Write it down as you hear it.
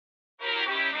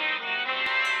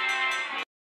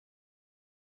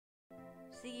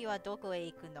次はどこへ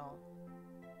行くの？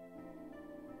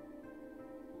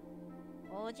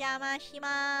お邪魔しま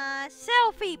ーす。セ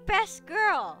ルフィー best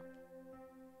girl!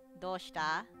 どうし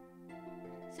た？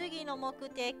次の目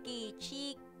的、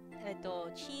地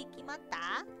決まっ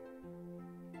た？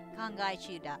考え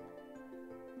中だ。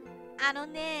あの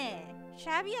ね、シ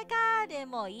ャビアガーデン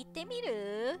も行ってみ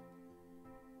る？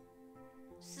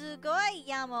すごい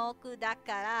山奥だ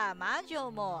から魔女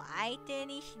も相手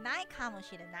にしないかも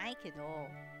しれないけど、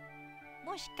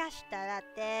もしかしたらっ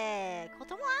てこ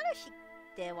ともあるし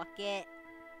ってわけ。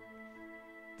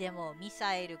でもミ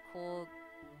サイル攻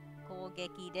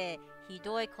撃でひ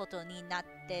どいことになっ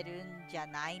てるんじゃ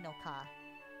ないのか。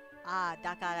ああ、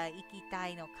だから行きた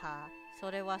いのか。そ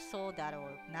れはそうだろ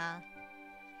うな。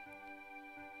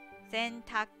選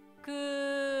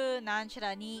択なんちゃ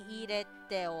らに入れ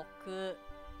ておく。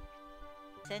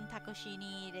選択肢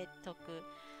に入れとく。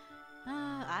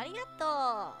ありがとう。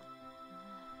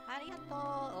ありがとう。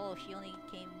Oh, she only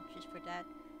came just for that.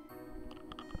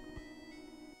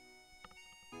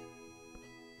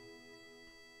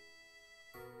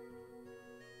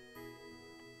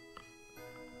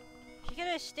 She could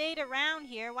have stayed around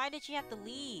here. Why did she have to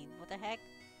leave? What the heck?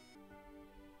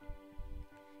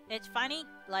 It's funny,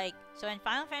 like, so in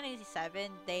Final Fantasy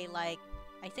VII, they, like,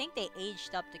 I think they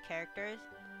aged up the characters.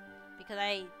 Because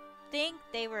I think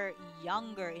they were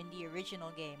younger in the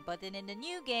original game. But then in the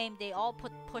new game, they all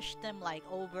pushed them, like,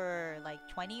 over, like,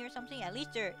 20 or something. At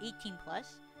least they're 18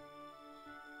 plus.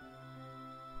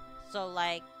 So,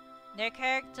 like, their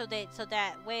character, so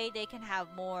that way they can have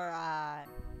more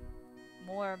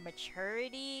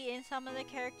maturity in some of the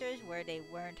characters where they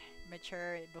weren't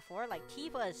mature before. Like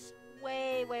Tifa's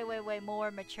way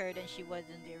more mature than she was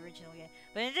in the original game.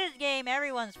 But in this game,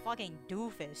 everyone's fucking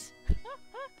doofus.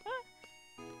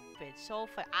 It's so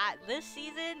fun. This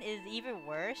season is even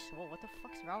worse. Whoa, what the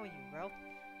fuck's wrong with you, bro?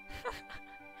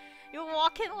 You're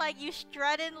walking like you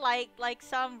strutting like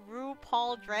some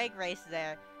RuPaul drag race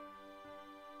there.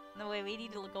 No, wait, we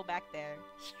need to go back there.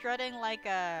 Strutting like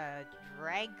a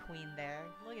drag queen there.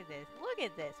 Look at this. Look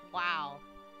at this. Wow.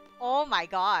 Oh my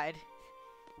god.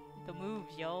 The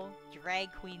moves, yo.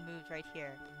 Drag queen moves right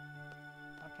here.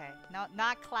 Okay. No,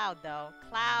 not Cloud, though.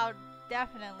 Cloud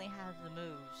definitely has the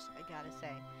moves, I gotta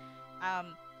say.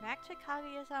 Back to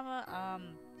Kaguya-sama.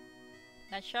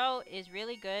 That show is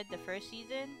really good, the first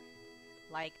season.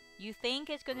 Like, you think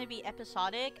it's gonna be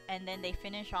episodic, and then they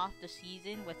finish off the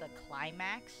season with a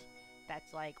climax.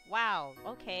 That's like, wow,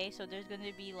 okay, so there's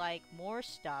gonna be like more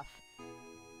stuff.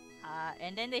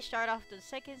 And then they start off the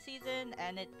second season,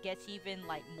 and it gets even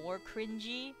like more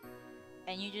cringy.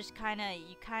 And you just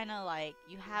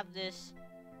you have this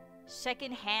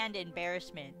secondhand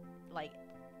embarrassment. Like,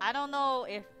 I don't know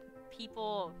if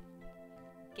people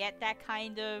get that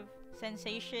kind of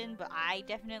sensation, but I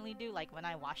definitely do. Like, when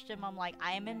I watch them, I'm like,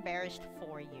 I am embarrassed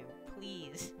for you.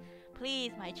 Please.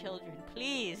 Please, my children,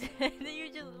 please. And then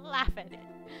you just laugh at it.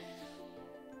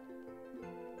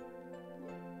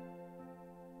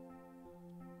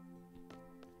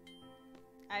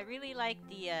 I really like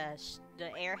the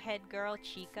airhead girl,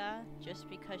 Chika, just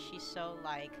because she's so,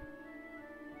 like...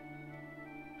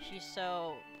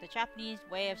 the Japanese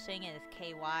way of saying it is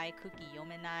KY, Kuki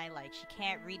Yomenai, like, she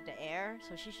can't read the air,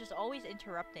 so she's just always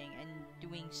interrupting and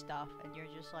doing stuff, and you're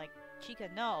just like,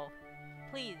 Chika, no,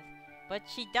 please. But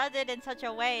she does it in such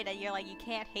a way that you're like, you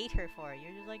can't hate her for it.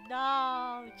 You're just like,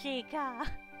 no, Chika.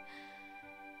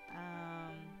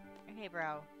 Okay,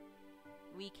 bro.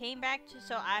 We came back to,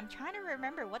 so I'm trying to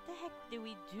remember, what the heck did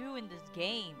we do in this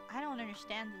game? I don't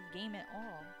understand this game at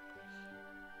all.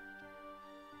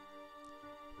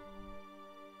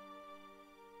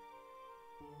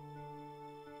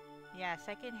 Yeah,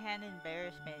 secondhand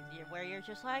embarrassment, where you're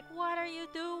just like, what are you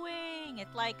doing?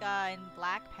 It's like in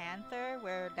Black Panther,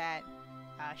 where that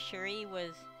Shuri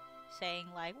was saying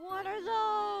like, what are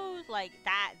those? Like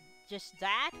that, just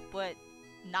that, but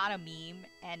not a meme,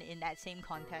 and in that same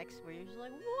context, where you're just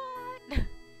like, what?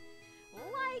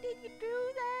 Why did you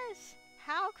do this?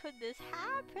 How could this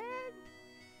happen?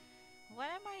 What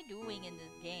am I doing in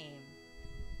this game?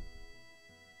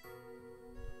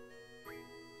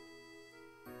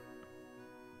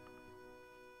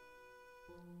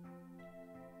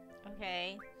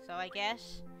 Okay, so I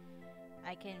guess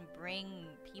I can bring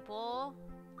people.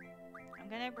 I'm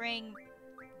gonna bring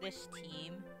this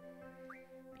team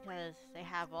because they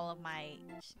have all of my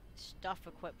stuff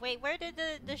equipped. Wait, where did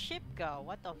the ship go?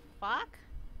 What the fuck?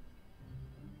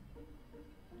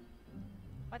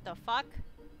 What the fuck?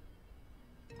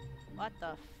 What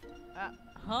the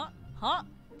huh?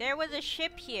 There was a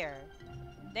ship here.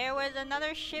 There was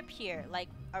another ship here, like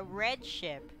a red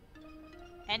ship.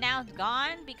 And now it's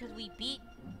gone because we beat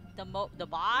the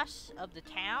boss of the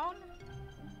town?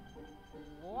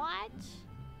 What?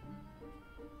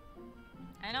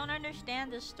 I don't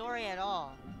understand this story at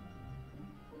all.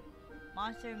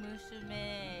 Monster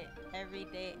Musume every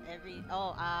day,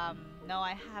 oh, no,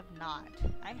 I have not.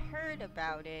 I heard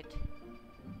about it.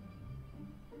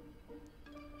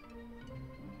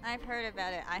 I've heard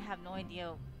about it. I have no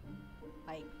idea,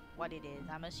 like, what it is.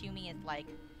 I'm assuming it's like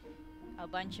a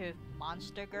bunch of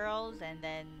monster girls, and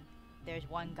then there's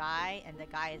one guy, and the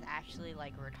guy is actually,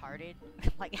 like, retarded.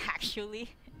 Like, actually.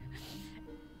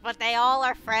 But they all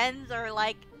are friends or,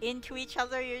 like, into each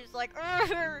other. You're just like,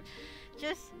 urgh,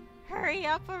 just hurry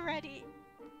up already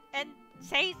and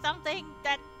say something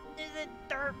that isn't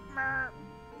derp.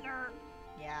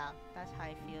 Yeah, that's how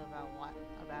I feel about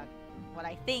what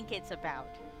I think it's about.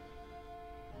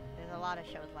 There's a lot of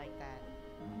shows like that.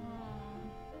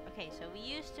 Okay, so we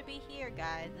used to be here,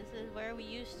 guys. This is where we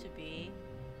used to be.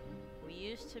 We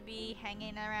used to be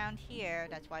hanging around here.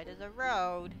 That's why there's a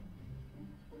road.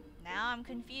 Now I'm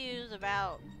confused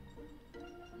about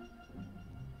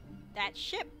that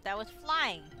ship that was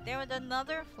flying. There was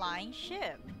another flying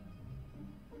ship.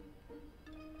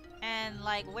 And,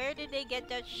 like, where did they get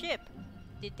that ship?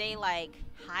 Did they, like,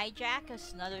 hijack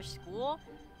another school?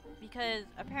 Because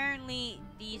apparently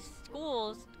these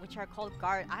schools, which are called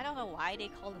I don't know why they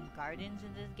call them gardens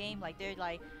in this game. Like, they're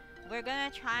like, we're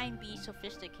gonna try and be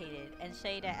sophisticated and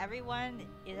say that everyone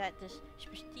is at this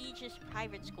prestigious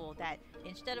private school, that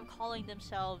instead of calling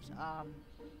themselves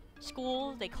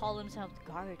schools, they call themselves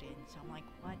gardens. I'm like,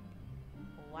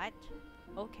 what?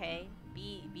 Okay,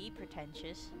 be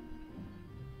pretentious.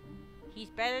 He's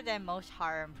better than most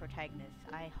harem protagonists.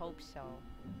 I hope so.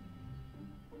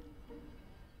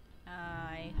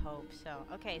 I hope so.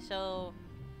 Okay, so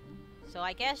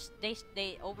I guess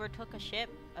they overtook a ship,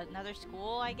 another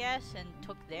school, I guess, and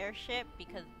took their ship,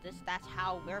 because that's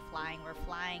how we're flying. We're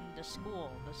flying the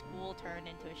school. The school turned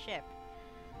into a ship.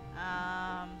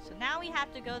 So now we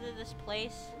have to go to this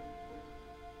place.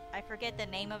 I forget the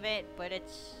name of it, but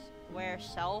it's where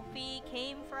Selfie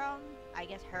came from. I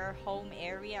guess her home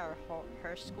area, or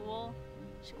her school,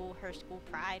 her school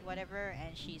pride, whatever,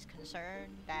 and she's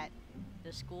concerned that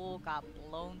the school got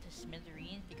blown to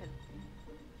smithereens, because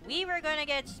we were gonna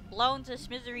get blown to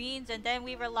smithereens, and then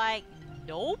we were like,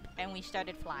 nope, and we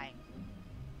started flying.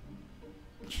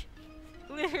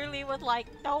 Literally was like,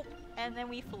 nope, and then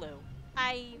we flew.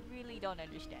 I really don't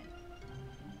understand.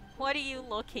 What are you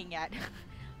looking at?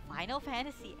 Final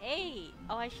Fantasy 8!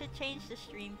 Oh, I should change the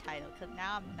stream title, because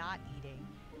now I'm not eating.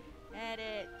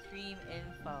 Edit stream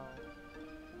info.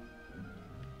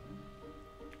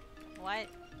 What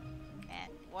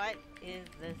is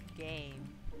this game?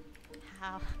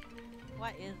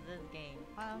 What is this game?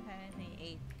 Final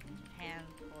Fantasy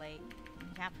 8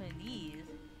 Japanese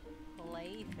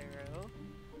playthrough.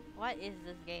 What is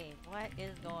this game? What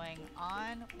is going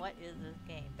on? What is this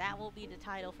game? That will be the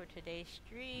title for today's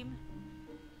stream.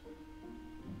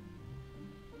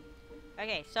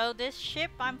 Okay, so this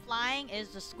ship I'm flying is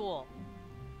the school.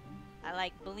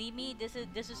 Believe me, this is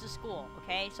the school,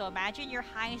 okay? So imagine your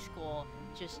high school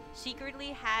just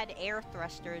secretly had air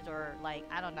thrusters, or, like,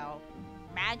 I don't know,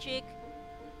 magic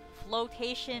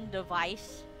flotation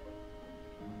device.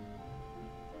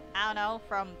 I don't know,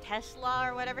 from Tesla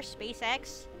or whatever,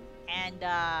 SpaceX. And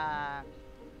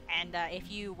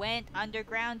if you went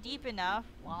underground deep enough,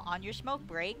 well, on your smoke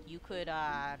break, you could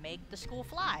make the school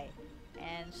fly.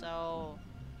 And so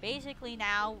basically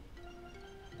now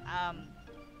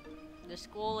the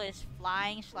school is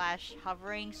flying slash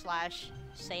hovering slash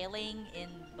sailing in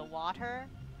the water.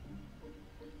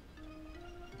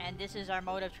 And this is our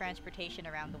mode of transportation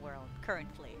around the world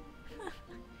currently.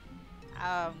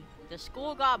 The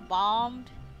school got bombed,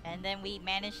 and then we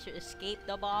managed to escape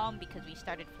the bomb because we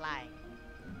started flying.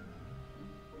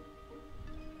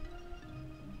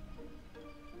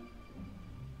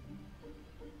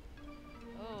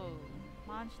 Oh,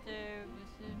 Monster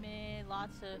Musume,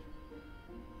 lots of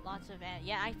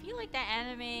yeah, I feel like that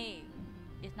anime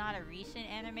is not a recent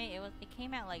anime. It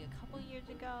came out like a couple years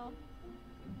ago.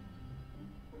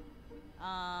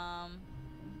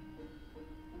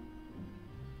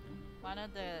 One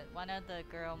of the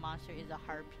girl monster is a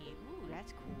harpy. Ooh,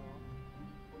 that's cool.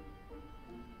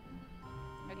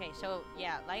 Okay, so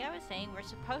yeah, like I was saying, we're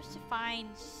supposed to find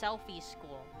Selfie's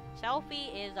school.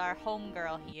 Selfie is our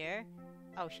homegirl here.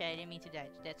 Oh shit, I didn't mean to do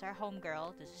that. That's our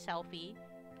homegirl. This is Selfie.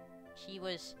 She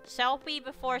was Selfie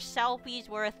before selfies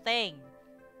were a thing.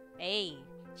 Hey,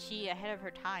 she ahead of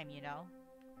her time, you know.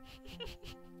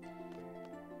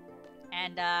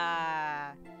 And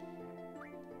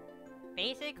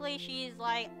basically she's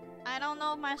like I don't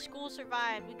know if my school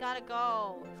survived. We gotta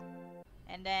go.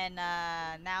 And then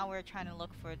now we're trying to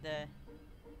look for the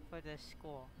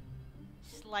school.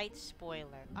 Slight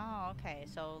spoiler. Oh, okay.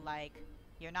 So like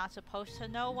you're not supposed to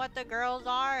know what the girls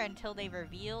are until they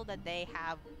reveal that they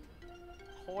have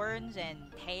horns and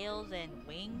tails and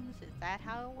wings. Is that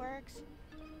how it works?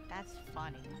 That's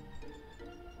funny.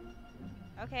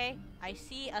 Okay, I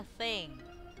see a thing.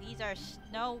 These are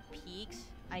snow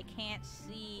peaks. I can't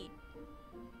see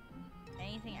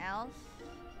anything else.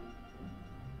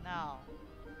 No.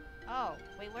 Oh,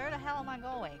 wait, where the hell am I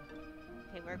going?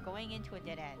 Okay, we're going into a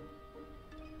dead end.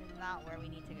 This is not where we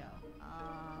need to go.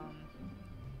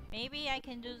 Maybe I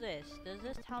can do this. Does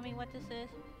this tell me what this is?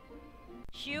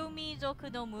 Shumizoku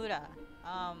no Mura.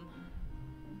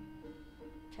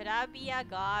 Terabiya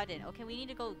Garden. Okay, we need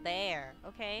to go there.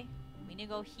 Okay? We need to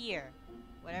go here.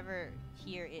 Whatever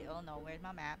here is. Oh no, where's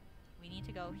my map? We need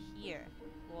to go here.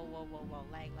 Whoa, whoa, whoa, whoa.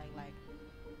 Lag.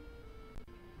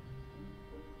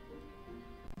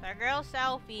 The girl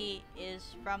selfie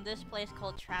is from this place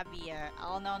called Trabier.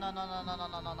 Oh no.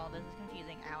 This is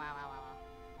confusing. Ow.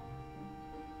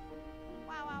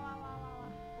 Wow.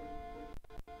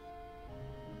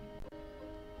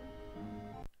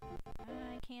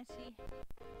 I can't see.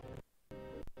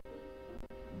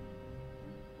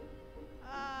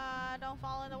 Don't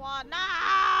fall in the water.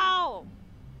 No!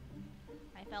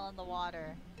 I fell in the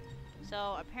water.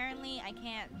 So apparently I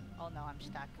can't. Oh no, I'm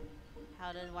stuck.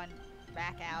 How does one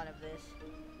back out of this?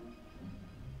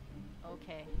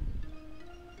 Okay.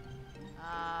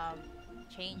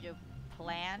 Change of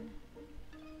plan.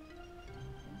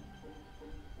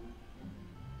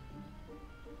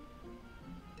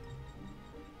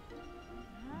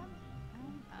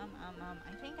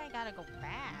 I think I gotta go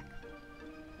back.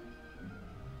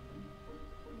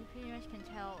 You pretty much can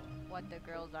tell what the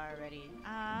girls are already.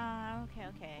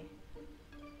 Okay.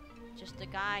 Just the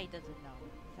guy doesn't know.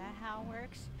 Is that how it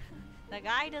works? The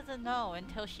guy doesn't know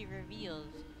until she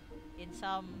reveals in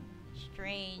some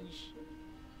strange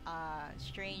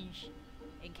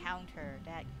encounter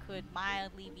that could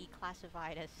mildly be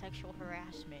classified as sexual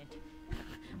harassment.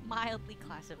 Mildly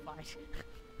classified.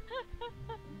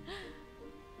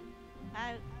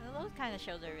 Those kind of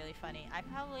shows are really funny. I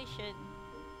probably should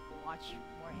watch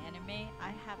more anime.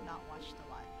 I have not watched a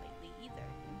lot lately either.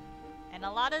 And a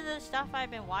lot of the stuff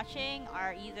I've been watching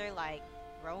are either like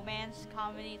romance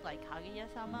comedies like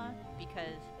Kaguya-sama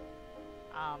because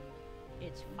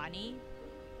it's funny,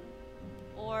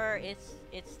 or it's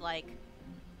like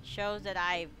shows that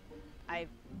I've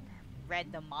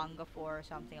read the manga for or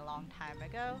something a long time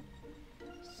ago.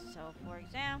 So for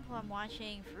example, I'm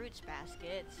watching Fruits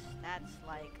Baskets. That's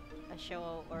like a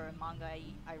show or a manga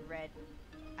I read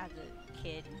as a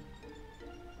kid.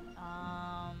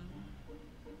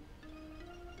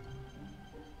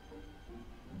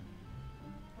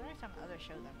 What are some other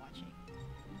shows I'm watching?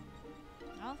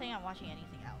 I don't think I'm watching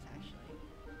anything else actually,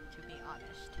 to be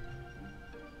honest.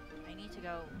 I need to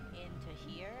go into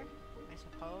here, I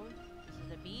suppose. This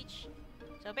is a beach.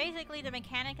 So basically the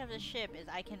mechanic of the ship is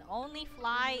I can only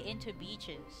fly into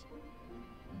beaches.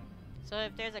 So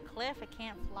if there's a cliff, I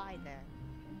can't fly there.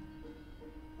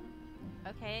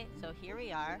 Okay, so here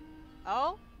we are.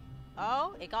 Oh,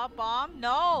 it got bombed?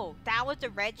 No! That was the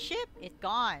red ship? It's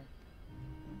gone.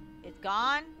 It's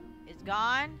gone.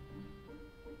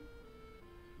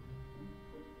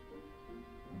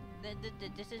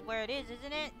 This is where it is,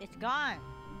 isn't it? It's gone.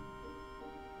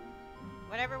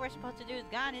 Whatever we're supposed to do is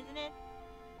gone, isn't it?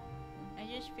 I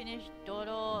just finished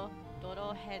Doro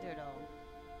Hedero.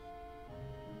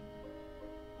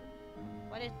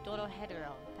 What is Doro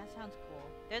Hedero? That sounds cool.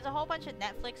 There's a whole bunch of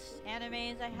Netflix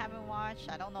animes I haven't watched.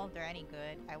 I don't know if they're any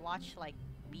good. I watched like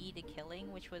Be the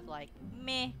Killing, which was like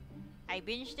meh. I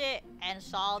binged it and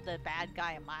saw the bad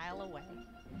guy a mile away.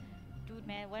 Dude,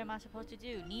 man, what am I supposed to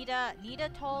do? Nita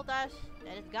told us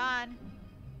that it's gone.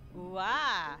 Ooh,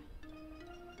 ah.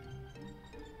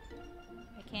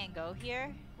 I can't go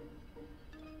here.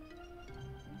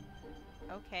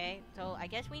 Okay, so I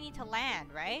guess we need to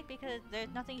land, right? Because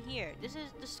there's nothing here. This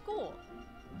is the school.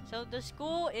 So the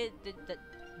school is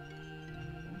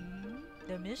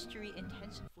the mystery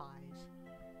intensifies.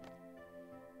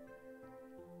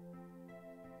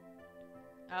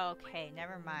 Okay,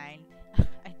 never mind.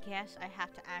 I guess I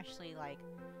have to actually like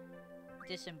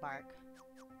disembark.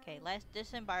 Okay, let's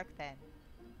disembark then.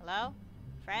 Hello?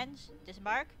 Friends?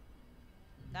 Disembark?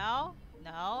 No?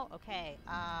 No? Okay,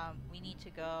 we need to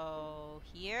go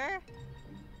here.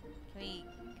 Can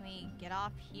we get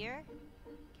off here?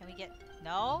 Can we get...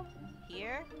 No?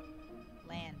 Here?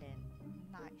 Landon.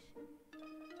 Nice.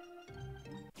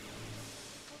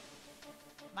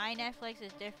 My Netflix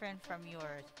is different from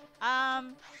yours. I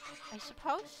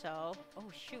suppose so. Oh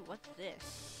shoot, what's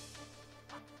this?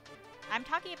 I'm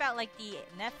talking about like the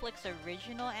Netflix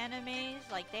original animes.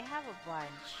 Like they have a bunch.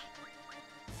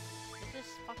 This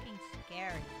is fucking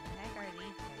scary. What the heck are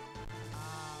these things?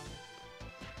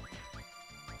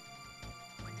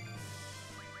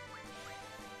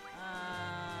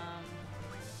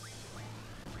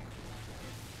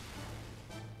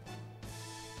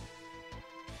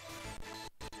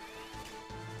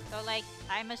 So like,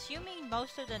 I'm assuming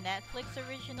most of the Netflix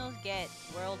originals get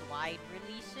worldwide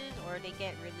releases, or they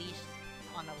get released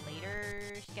on a later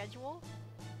schedule.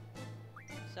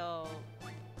 So,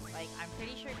 like, I'm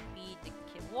pretty sure Beat the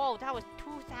Kid. Whoa, that was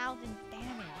 2,000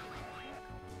 damage.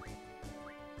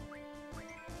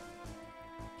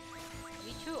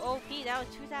 Be too OP. That was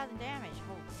 2,000 damage.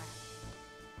 Holy crap.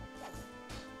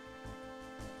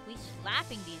 We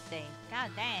slapping these things. God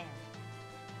damn.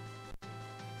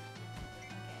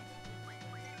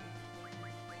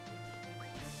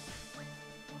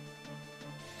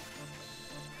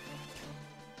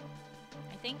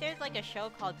 I think there's like a show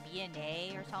called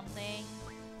BNA or something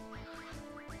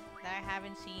that I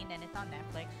haven't seen, and it's on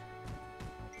Netflix.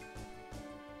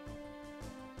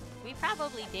 We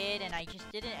probably did, and I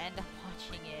just didn't end up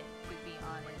watching it, to be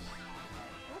honest.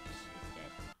 Oops, it's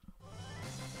dead.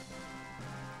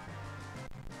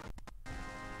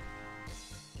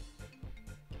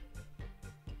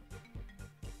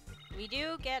 We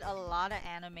do get a lot of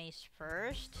animes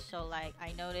first, so like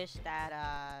I noticed that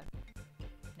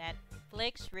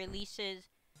Netflix releases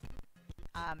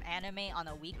anime on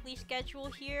a weekly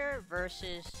schedule here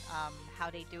versus how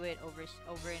they do it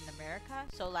over in America.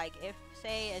 So like if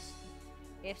say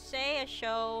a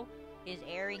show is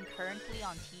airing currently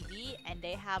on TV and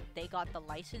they got the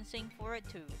licensing for it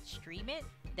to stream it,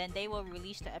 then they will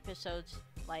release the episodes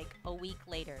like a week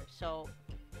later. So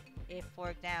if,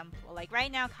 for example, like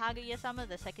right now Kaguya-sama,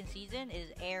 the second season,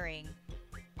 is airing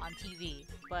on TV,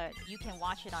 but you can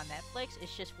watch it on Netflix.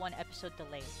 It's just one episode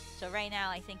delayed. So right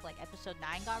now I think like episode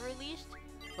 9 got released,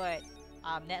 but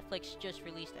Netflix just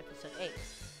released episode 8.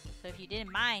 So if you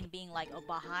didn't mind being like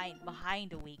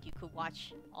behind a week, you could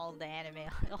watch all the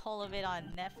anime, all of it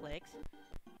on Netflix.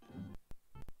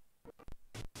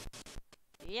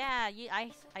 Yeah,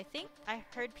 I think I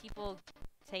heard people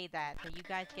say that you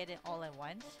guys get it all at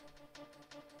once.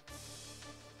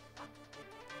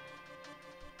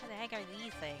 What the heck are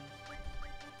these things?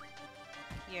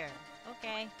 Here.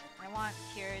 Okay, I want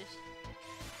cures.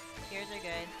 Cures are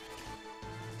good.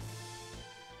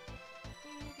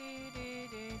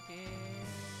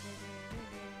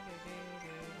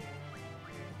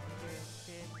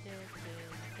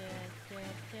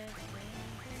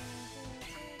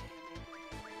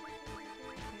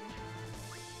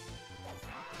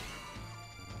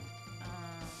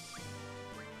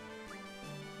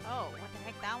 Oh, what the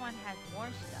heck? That one has more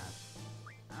stuff.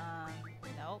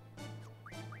 Nope.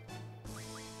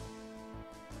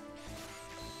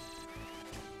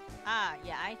 Ah,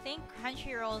 yeah, I think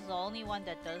Crunchyroll is the only one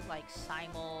that does like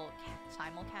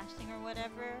simulcasting or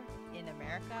whatever in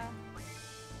America.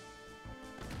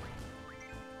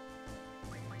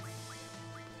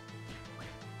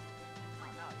 Oh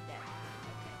no, it's dead.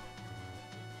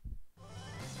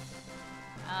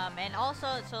 Okay. And also,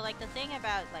 so like the thing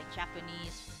about like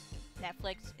Japanese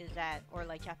Netflix is that, or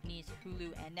like Japanese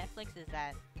Hulu and Netflix is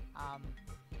that,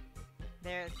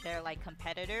 they're like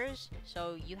competitors.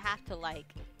 So you have to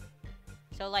like.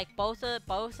 So like both of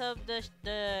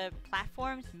the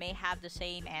platforms may have the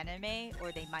same anime,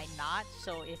 or they might not.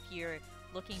 So if you're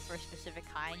looking for a specific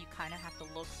kind, you kind of have to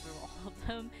look through all of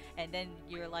them, and then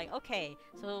you're like, okay,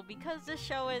 so because this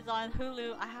show is on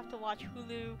Hulu, I have to watch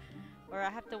Hulu, or I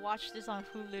have to watch this on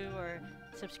Hulu, or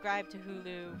subscribe to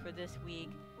Hulu for this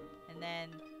week. And then,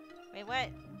 wait, what?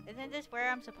 Isn't this where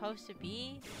I'm supposed to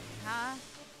be? Huh?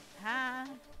 Huh?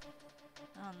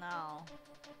 Oh no.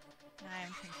 Now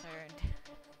I'm concerned.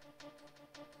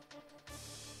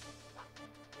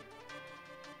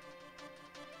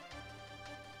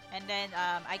 And then,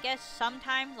 I guess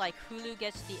sometimes, like, Hulu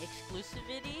gets the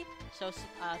exclusivity. So,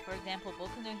 for example,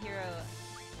 Boku no Hero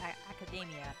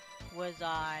Academia was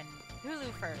on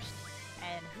Hulu first.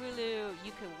 And Hulu,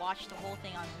 you could watch the whole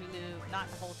thing on Hulu. Not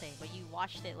the whole thing, but you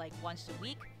watched it, like, once a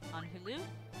week on Hulu.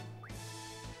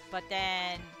 But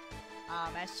then,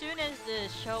 as soon as the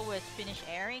show was finished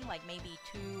airing, like maybe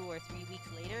 2 or 3 weeks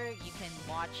later, you can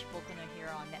watch Boku no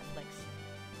Hero on Netflix.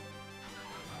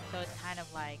 So it's kind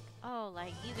of like, oh,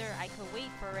 like either I could wait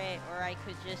for it, or I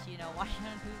could just, you know, watch it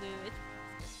on Hulu.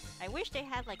 I wish they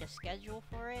had like a schedule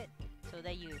for it, so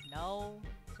that you know,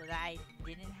 so that I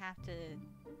didn't have to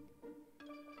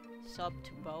sub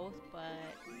to both, but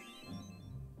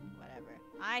whatever.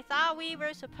 I thought we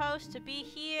were supposed to be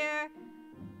here.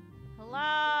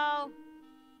 Hello?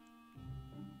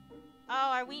 Oh,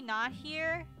 are we not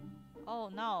here? Oh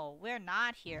no, we're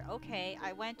not here. Okay,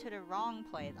 I went to the wrong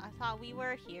place. I thought we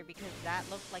were here because that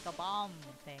looked like a bomb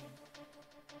thing.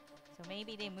 So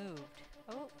maybe they moved.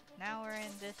 Oh, now we're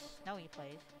in this snowy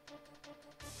place.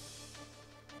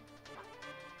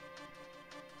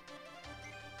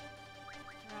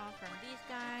 Draw from these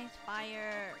guys.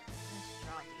 Fire. Let's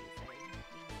draw these things.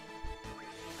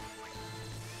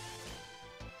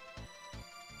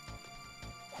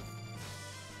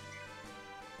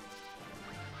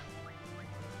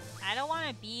 I don't want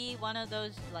to be one of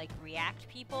those like react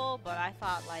people, but I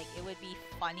thought like it would be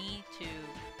funny to,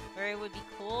 or it would be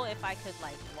cool if I could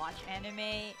like watch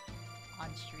anime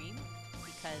on stream,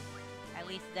 because at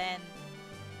least then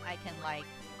I can like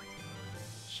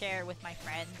share with my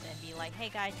friends and be like, hey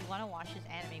guys, you want to watch this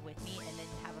anime with me, and then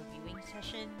have a viewing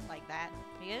session like that,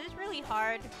 because it's really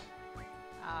hard to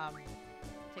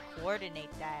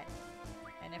coordinate that.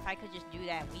 And if I could just do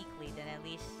that weekly, then at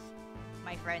least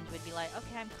my friends would be like,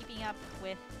 okay, I'm keeping up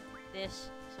with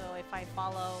this, so if I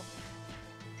follow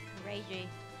Reiji,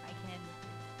 I can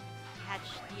catch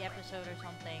the episode or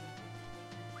something.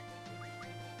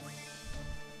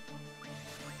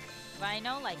 But I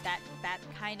know like that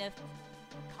kind of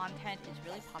content is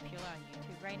really popular on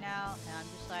YouTube right now, and I'm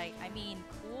just like, I mean,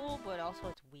 cool, but also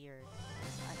it's weird.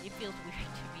 It feels weird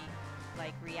to me,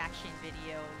 like reaction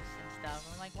videos and stuff.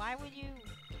 I'm like, why would you?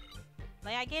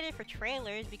 Like, I get it for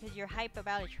trailers because you're hype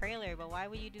about a trailer, but why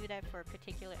would you do that for a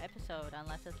particular episode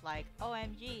unless it's like,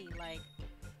 OMG, like,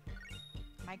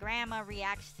 my grandma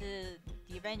reacts to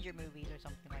the Avenger movies or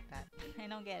something like that. I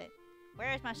don't get it.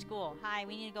 Where is my school? Hi,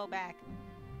 we need to go back.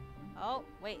 Oh,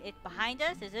 wait, it's behind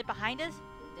us? Is it behind us?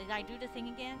 Did I do the thing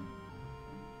again?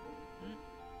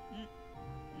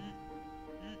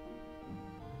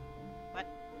 What?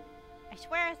 I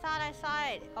swear I thought I saw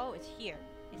it. Oh, it's here.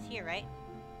 It's here, right?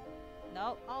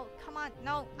 No. Oh, come on.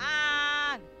 No.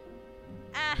 Ah!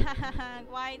 Ah!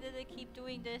 Why did it keep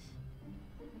doing this?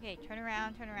 Okay, turn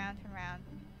around, turn around, turn around.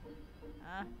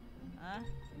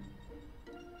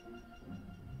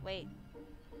 Wait.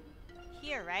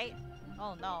 Here, right?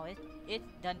 Oh no, it's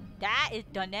done. That is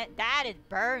done. That is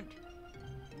burnt.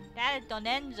 That is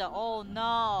Donenzo. Oh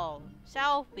no.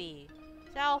 Selfie.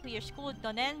 Selfie, your school is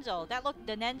Donenzo. That looked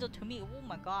Donenzo to me. Oh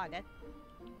my god, that...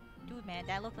 Dude, man,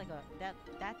 that looked like a...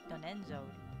 That's Donenzo.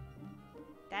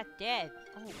 That's dead.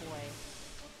 Oh boy.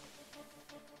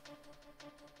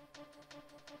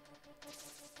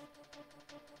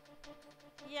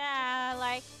 Yeah,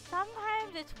 like,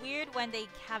 sometimes it's weird when they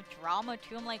have drama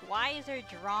too. I'm like, why is there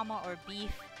drama or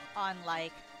beef on,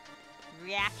 like,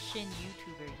 reaction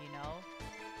YouTubers, you know?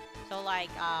 So,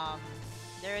 like,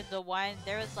 there's the one...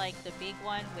 There was, like, the big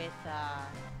one with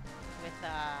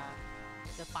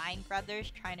the Fine Brothers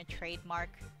trying to trademark,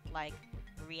 like,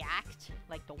 react,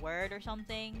 like the word or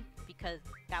something, because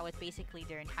that was basically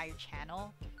their entire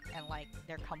channel and, like,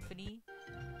 their company.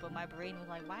 But my brain was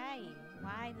like, why?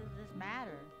 Why does this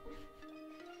matter?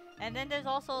 And then there's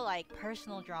also, like,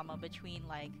 personal drama between,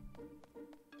 like...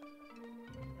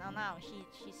 No,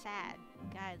 she's sad.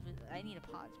 Guys, I need a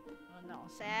pause. Oh no,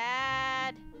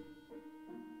 sad!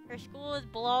 Her school is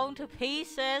blown to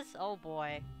pieces! Oh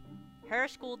boy. Her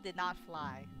school did not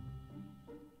fly.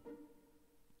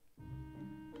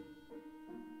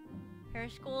 Her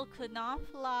school could not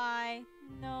fly.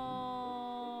 No.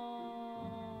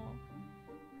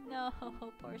 No,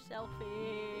 poor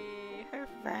Selfie. Her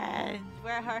friends.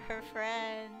 Where are her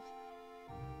friends?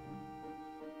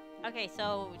 Okay,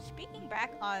 so speaking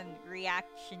back on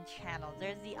reaction channels,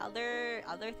 there's the other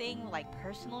thing, like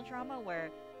personal drama,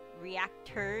 where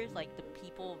reactors, like the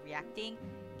people reacting,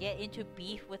 get into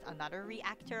beef with another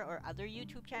reactor or other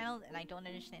YouTube channels, and I don't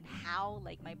understand how.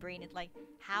 Like, my brain is like,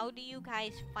 how do you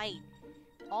guys fight?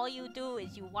 All you do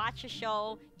is you watch a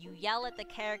show, you yell at the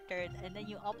characters, and then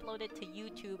you upload it to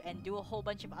YouTube and do a whole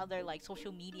bunch of other, like,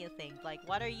 social media things. Like,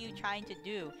 what are you trying to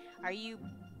do? Are you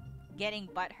getting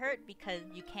butthurt because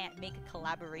you can't make a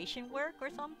collaboration work or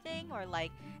something? Or,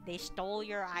 like, they stole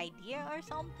your idea or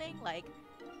something? Like,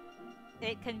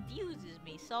 it confuses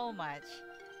me so much.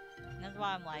 And that's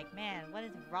why I'm like, man, what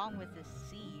is wrong with this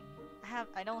scene?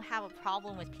 I don't have a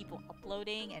problem with people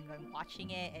uploading and then watching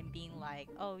it and being like,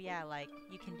 oh yeah, like,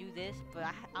 you can do this, but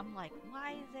I'm like,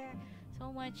 why is there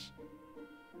so much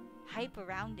hype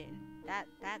around it?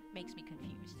 That makes me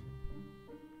confused.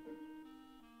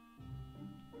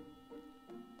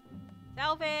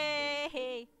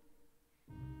 Selfie!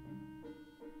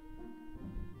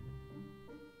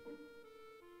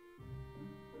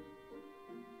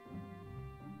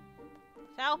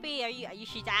 Selfie,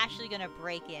 she's actually gonna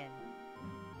break in.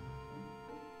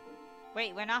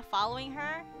 Wait, we're not following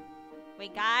her?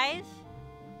 Wait, guys?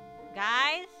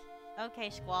 Guys?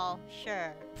 Okay, Squall,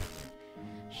 sure.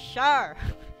 Sure!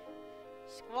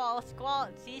 Squall,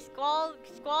 see, Squall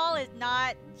is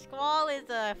not, Squall is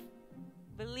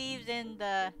believes in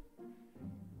the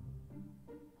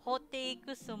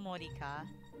Hoteiku Sumorika.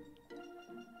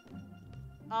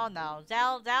 Oh no,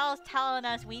 Zell's telling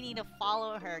us we need to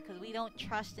follow her because we don't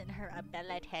trust in her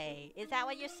ability. Is that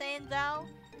what you're saying, Zell?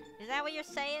 Is that what you're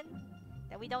saying?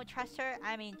 That we don't trust her?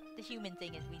 I mean, the human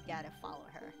thing is we gotta follow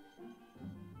her.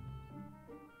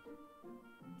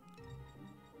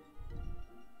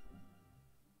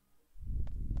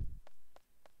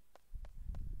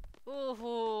 Ooh,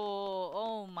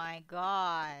 oh my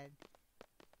god.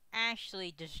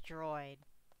 Ashley destroyed.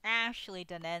 Ashley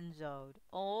Denenzo'd.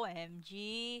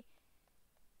 OMG.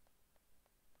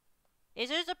 Is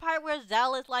there a part where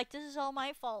Zell is like, this is all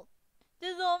my fault.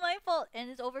 This is all my fault. And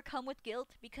is overcome with guilt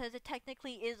because it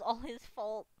technically is all his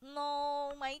fault.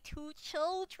 No, my two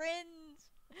children.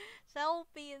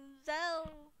 Selfie and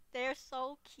Zell. They're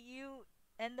so cute.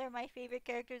 And they're my favorite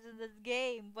characters in this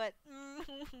game. But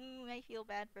I feel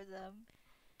bad for them.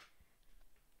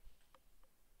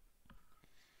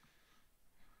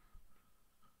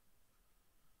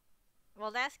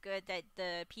 Well, that's good that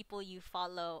the people you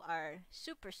follow are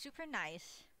super, super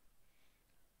nice.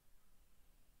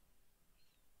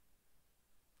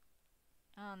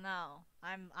 Oh no.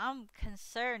 I'm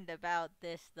concerned about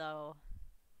this though.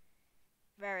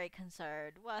 Very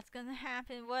concerned. What's gonna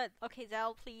happen? What? Okay,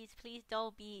 Zell, please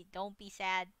don't be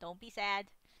sad. Don't be sad.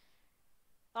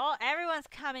 Oh, everyone's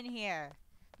coming here.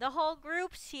 The whole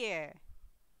group's here.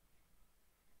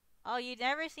 Oh, you've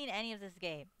never seen any of this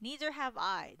game. Neither have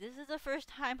I. This is the first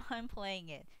time I'm playing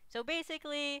it. So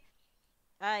basically,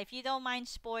 if you don't mind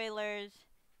spoilers,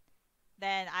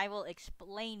 then I will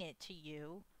explain it to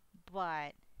you.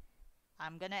 But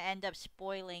I'm gonna end up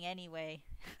spoiling anyway.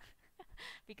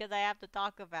 Because I have to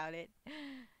talk about it.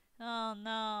 Oh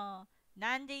no.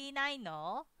 Nande inai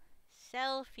no?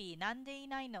 Selfie, nande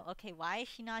inai no? Okay, why is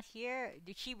she not here?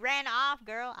 She ran off,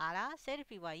 girl. Ara?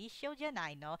 Selfie wa issho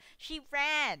janai no? She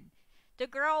ran! The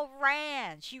girl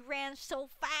ran! She ran so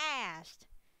fast!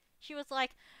 She was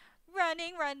like,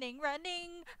 running,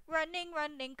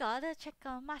 gotta check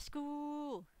on my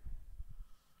school.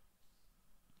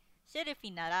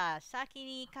 Selfie nara saki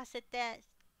ni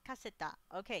kaseta.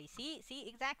 Okay, see,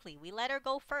 exactly. We let her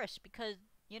go first because,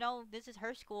 you know, this is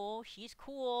her school. She's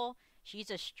cool.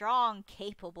 She's a strong,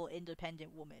 capable,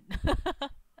 independent woman.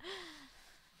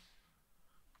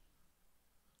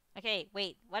 Okay,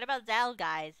 wait. What about Zal,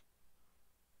 guys?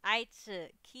 あい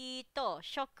つ、きっと、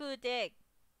食で、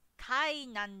貝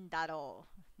なんだろ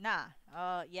う。な。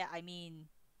yeah, I mean,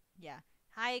 yeah.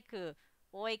 早く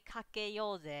追いかけ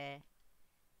ようぜ。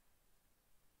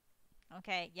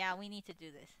Okay, yeah, we need to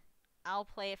do this. I'll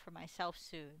play it for myself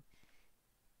soon.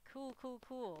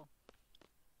 Cool.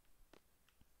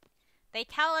 They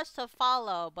tell us to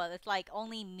follow, but it's like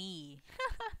only me.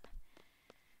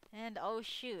 And oh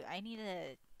shoot, I need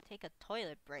to take a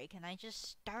toilet break and I just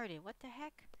started. What the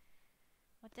heck?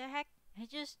 I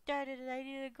just started and I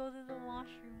need to go to the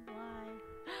washroom. Why?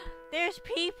 There's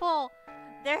people!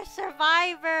 They're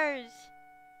survivors!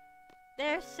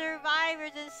 They're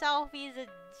survivors and selfies and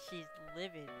she's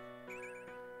living.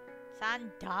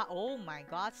 Oh my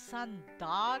god,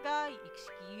 Sandaga?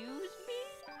 Excuse me?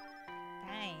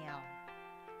 Damn.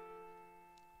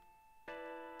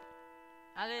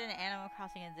 Other than Animal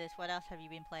Crossing and this, what else have you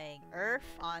been playing? Earth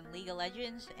on League of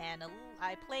Legends, and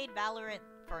I played Valorant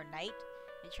for a night.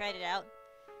 I tried it out.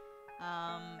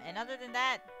 And other than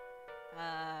that,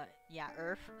 yeah,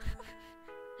 Earth.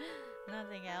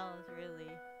 Nothing else,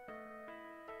 really.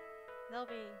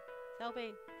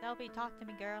 Selby, talk to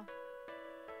me, girl.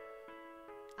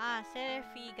 Ah,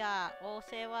 Selfie ga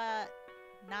osewa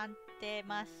nante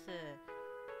masu.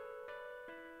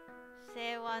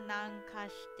 Sewa nanka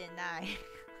shite nai.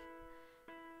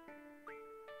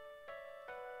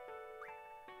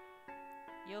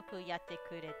 Yoku yatte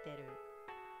kureteru.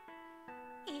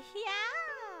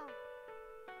 Yeah.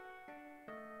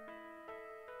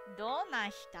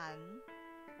 Donashtan?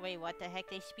 Wait, what the heck?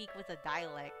 They speak with a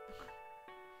dialect.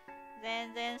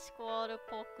 Zenzen squirrel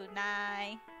poku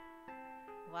nai.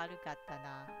 Warukatta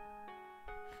na.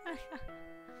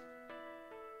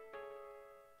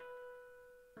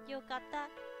 Yokatta.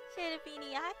 Selfie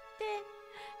ni atte.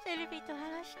 Selfie to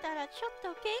harashitara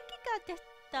chotto genki ga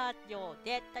detta yo.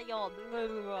 Detta yo.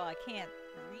 I can't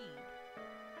read.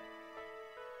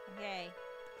 Okay.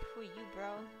 Who are you,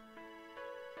 bro?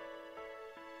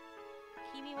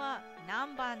 君は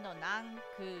何番の何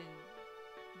君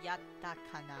やった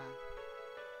かな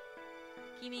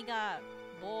君が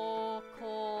母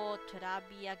校トラ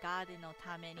ビアガーデンの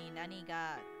ために何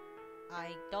が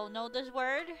I don't know this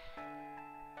word.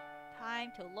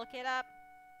 Time to look it up.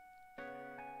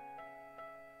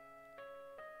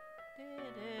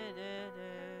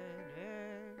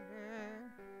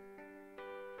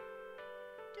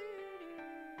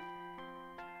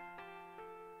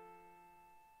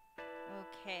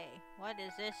 Okay, what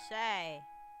does this say?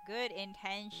 Good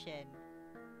intention.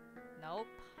 Nope,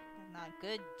 not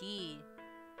good deed.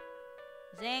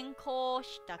 善行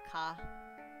したか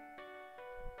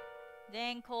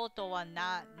善行とは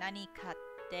何かっ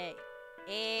て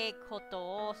ええこ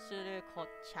とをするこっ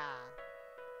ちゃ。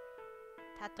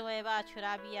例えば、ト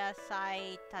ラビア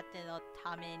祭立ての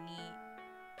ために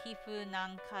寄付な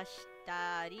んかし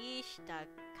たりした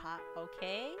か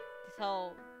Okay?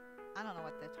 So, I don't know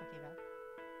what they're talking about.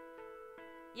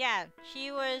 Yeah,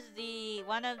 she was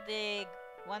one of the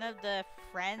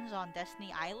friends on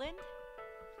Destiny Island.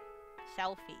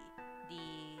 Selfie.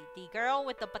 The girl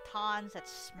with the batons that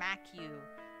smack you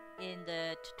in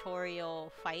the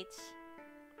tutorial fights.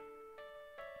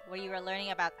 Where you were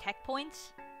learning about tech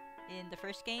points in the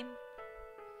first game.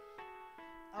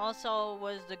 Also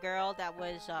was the girl that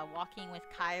was walking with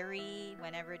Kairi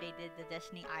whenever they did the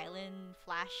Destiny Island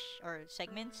flash or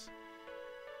segments.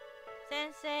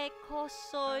 Sensei こっ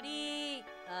そり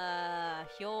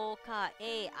評価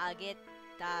へあげ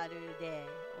たるで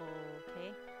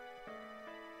Okay.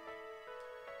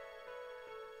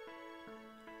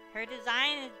 Her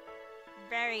design is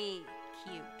very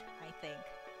cute, I think.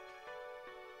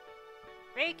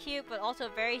 Very cute, but also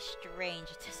very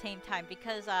strange at the same time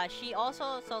because she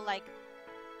also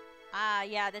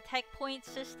yeah, the tech point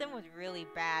system was really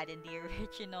bad in the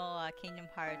original Kingdom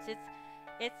Hearts.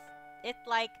 It's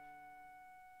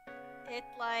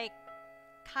like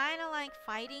kind of like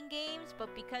fighting games,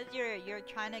 but because you're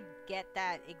trying to get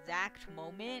that exact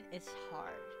moment, it's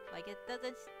hard. Like it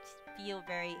doesn't feel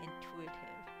very intuitive.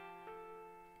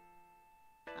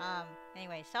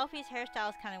 Anyway, Selfie's hairstyle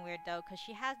is kind of weird though, because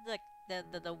she has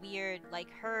the weird, like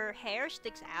her hair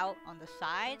sticks out on the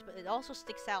sides, but it also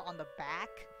sticks out on the back.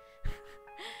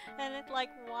 And it's like,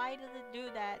 why does it do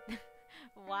that?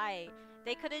 Why?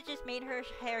 They could have just made her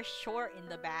hair short in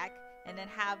the back and then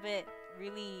have it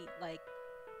really like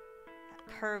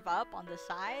curve up on the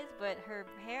sides, but her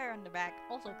hair on the back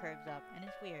also curves up, and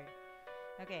it's weird.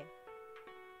 Okay.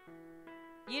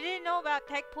 You didn't know about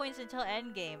tech points until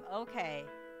endgame. Okay.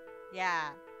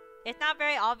 Yeah. It's not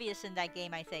very obvious in that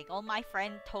game, I think. Oh, my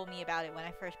friend told me about it when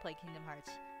I first played Kingdom Hearts.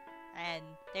 And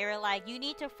they were like, you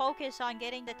need to focus on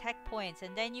getting the tech points,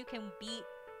 and then you can beat,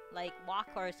 like,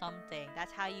 Waka or something.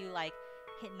 That's how you, like,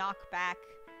 knock back,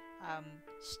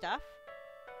 stuff.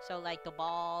 So, like, the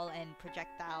ball and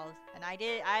projectiles. And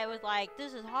I was like,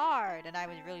 this is hard, and I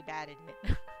was really bad at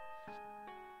it.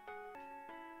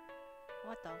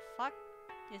 What the fuck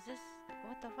is this?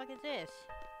 What the fuck is this?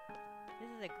 This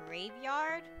is a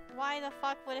graveyard? Why the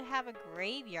fuck would it have a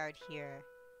graveyard here?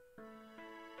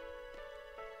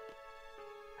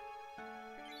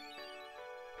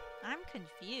 I'm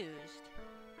confused.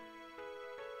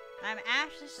 I'm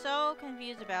actually so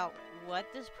confused about what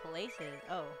this place is.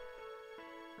 Oh.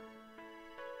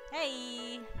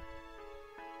 Hey!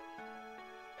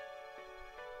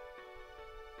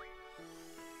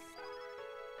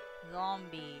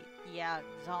 Zombie. Yeah,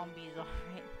 zombies,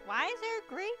 alright. Why is there a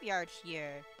graveyard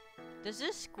here? Does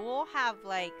this school have,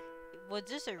 like... Was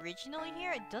this originally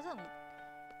here? It doesn't...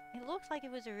 It looks like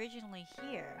it was originally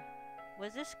here.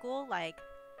 Was this school, like...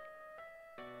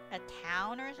 a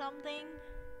town or something?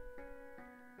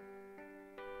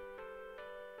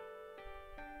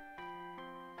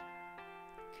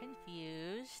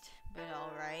 Confused, but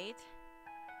alright.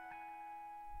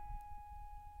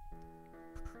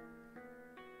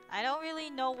 I don't really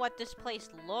know what this place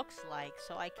looks like,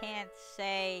 so I can't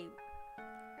say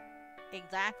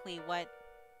exactly what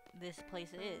this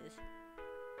place is.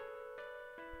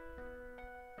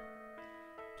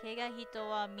 怪我人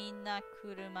はみんな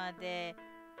車で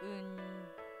産ん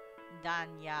だ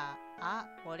んや。あ、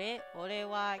俺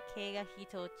は怪我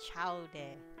人ちゃう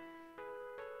で。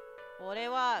俺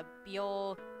は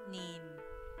病人。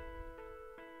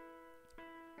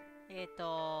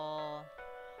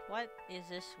What is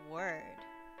this word?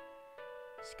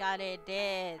 Scare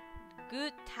de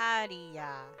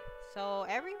Gutaria. So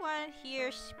everyone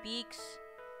here speaks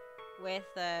with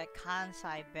the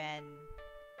Kansai Ben.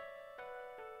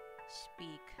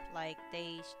 Speak like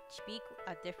they speak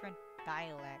a different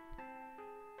dialect.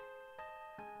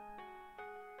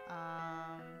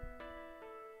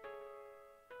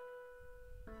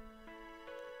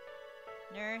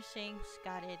 nursing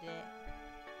疲れで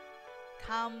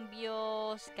看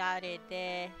病疲れ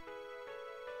で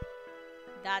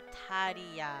だった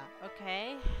りや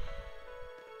okay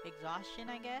exhaustion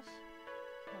I guess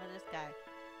what is this guy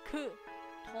ト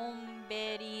ン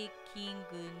ベリキン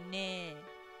グね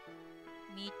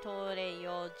見とれ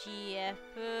よ GF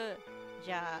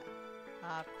じゃ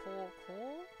あこう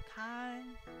か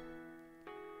ん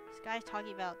This guy's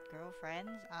talking about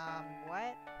girlfriends.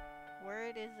 What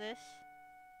word is this?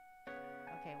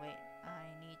 Okay, wait.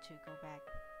 I need to go back.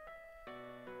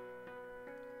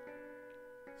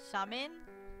 Summon?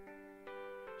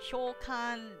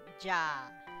 Shokan-ja.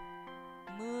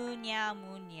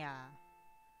 Munya.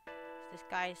 Is this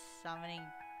guy summoning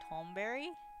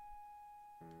Toneberry?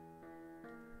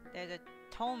 There's a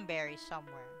Toneberry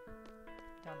somewhere.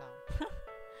 Don't know.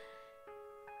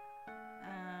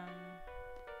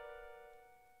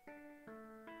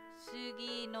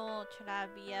 次のトラ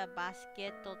ビアバスケ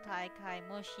ット大会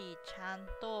もしちゃん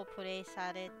とプレイ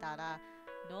されたら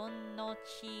どの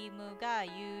チームが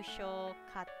優勝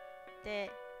勝っ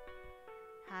て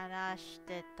話し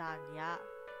てたんや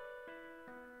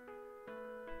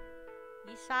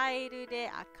ミサイルで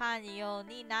あかんよう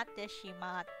になってし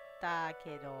まった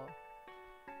けど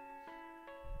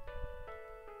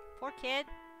Poor kid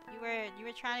you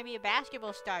were trying to be a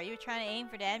basketball star you were trying to aim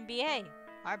for the NBA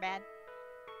our bad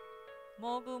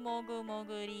もぐもぐも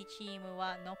ぐりチーム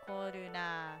は残る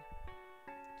な。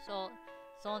そ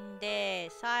んで、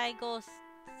最後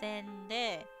戦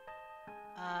で、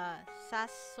早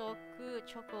速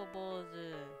チョコボー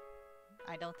ズ。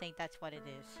I don't think that's what it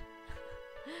is.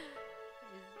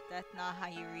 That's not how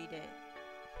you read it.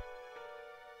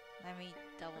 Let me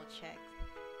double check.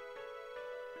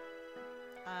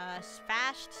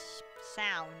 Fast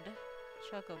sound,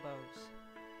 chocobos.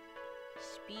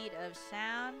 Speed of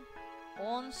sound.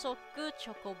 音速チ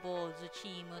ョコボーズチ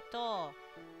ームと、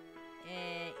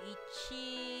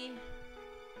1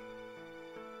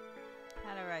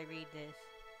 How do I read this?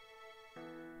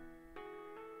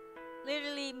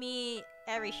 Literally me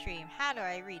every stream. How do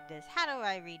I read this? How do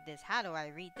I read this? How do I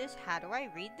read this? How do I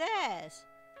read this?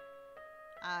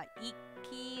 一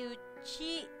騎打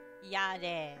ちや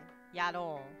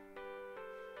ろう。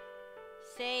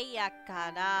せや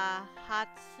から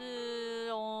発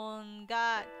音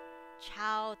がち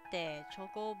ゃうてチョ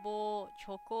コボ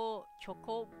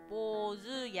ー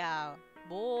ズや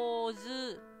坊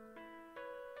主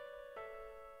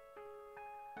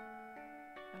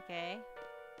Okay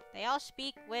They all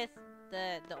speak with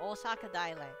the Osaka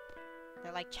dialect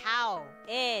They're like chow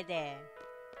de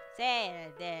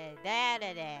se de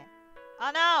de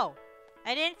Oh no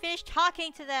I didn't finish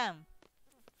talking to them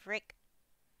Frick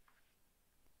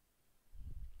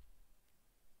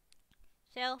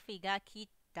セルフィが来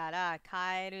たら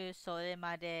帰るそれ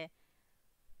まで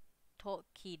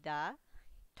時だ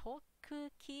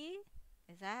時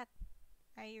Is that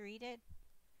how you read it?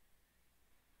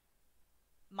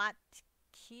 待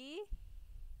き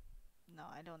No,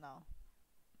 I don't know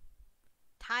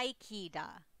待機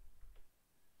だ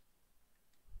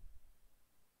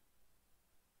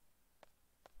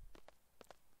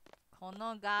こ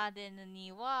のガーデン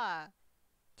には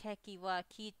敵は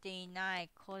来ていない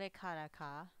これから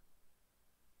か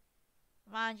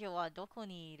魔女はどこ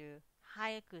にいる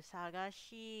早く探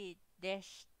し出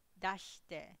し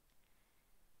て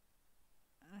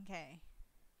Okay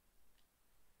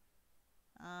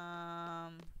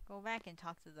Go back and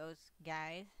talk to those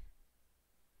guys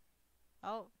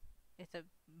Oh It's a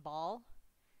ball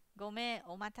ごめん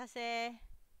お待たせ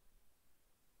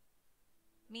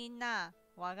みんな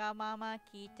わがまま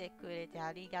聞いてくれて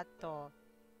ありがと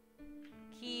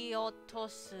う気を落と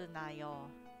すなよ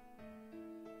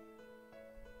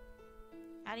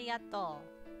ありがと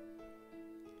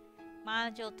う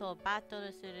魔女とバト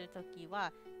ルするとき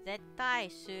は絶対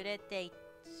すれて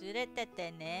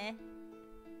てね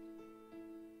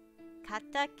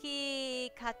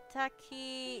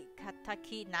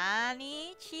敵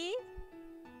何ち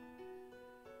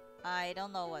I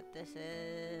don't know what this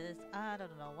is. I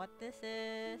don't know what this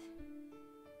is.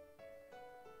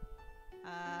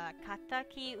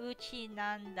 敵討ち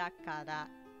なんだから。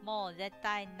もう絶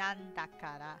対なんだ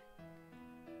から。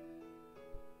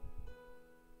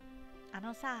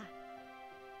さ、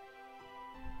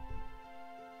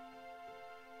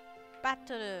バ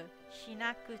トルし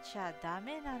なくちゃダ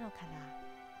メなのかな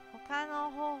他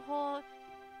の方法っ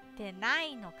てな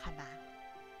いのかな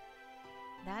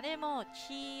誰も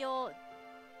血を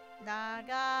流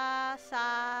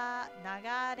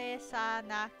れさ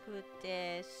なく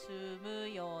て済む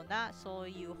ようなそう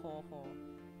いう方法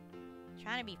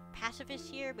Trying to be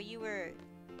pacifist here, but you were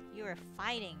you were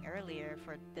fighting earlier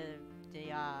for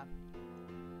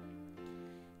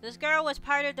this girl was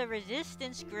part of the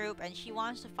resistance group and she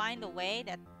wants to find a way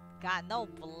that got no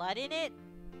blood in it?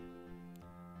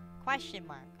 Question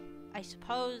mark. I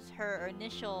suppose her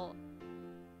initial,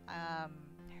 I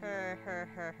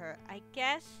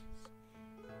guess.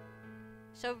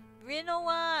 So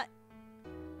Rinoa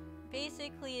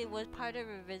basically was part of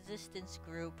a resistance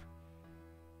group.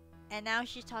 And now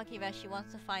she's talking about she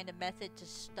wants to find a method to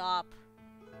stop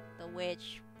the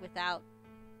witch without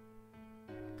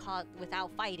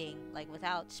fighting, like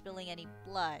without spilling any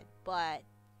blood. But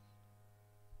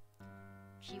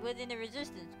she was in a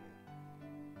resistance group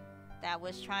that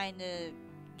was trying to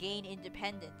gain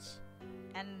independence.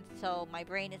 And so my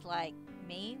brain is like,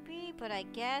 maybe, but I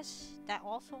guess that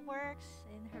also works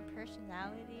in her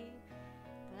personality.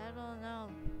 But I don't know.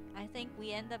 I think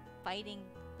we end up fighting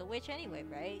the witch anyway,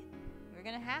 right? We're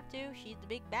gonna have to. She's the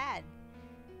big bad.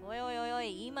 Oi oi oi oi,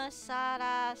 ima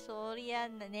sara soria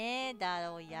ne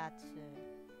daro yatsu.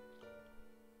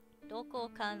 Doko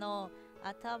ka no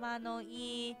atama no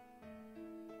ii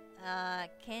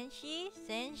kenshi?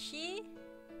 Senshi?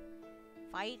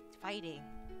 Fighting.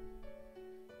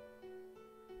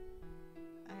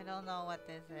 I don't know what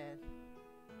this is.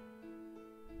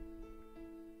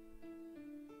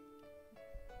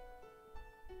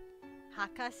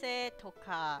 Hakase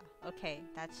toka. Okay,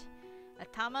 that's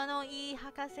頭のいい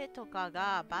博士とか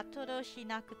がバトルし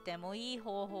なくてもいい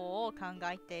方法を考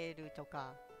えていると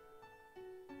か。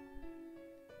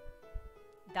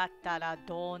だったら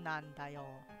どうなんだよ。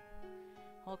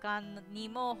他に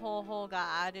も方法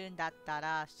があるんだった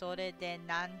らそれで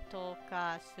何と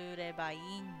かすればいい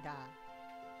んだ。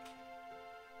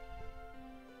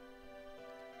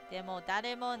でも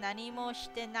誰も何もし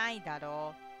てないだ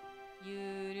ろう。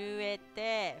揺え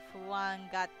て不安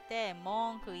がって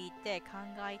文句言って考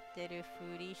えてる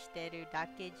ふりしてるだ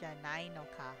けじゃないの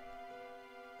か。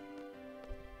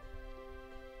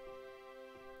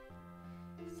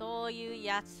そういう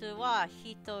やつは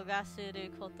人がす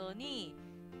ることに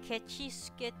ケチ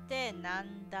つけてな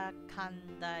んだか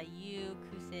んだ言う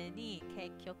くせに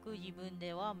結局自分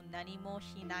では何も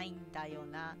しないんだよ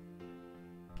な。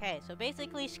Okay, so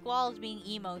basically Squall is being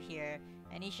emo here.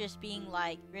 And he's just being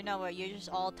like, Rinoa, you're just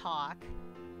all talk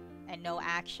and no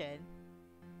action.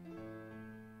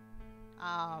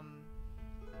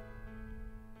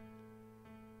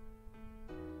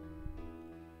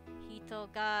 Hito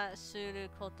ga suru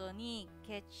koto ni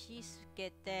kechi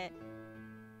sukete.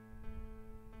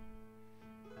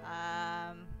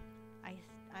 I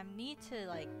need to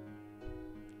like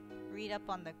read up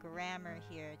on the grammar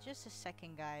here. Just a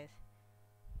second, guys.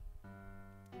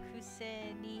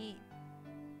 Kuse ni.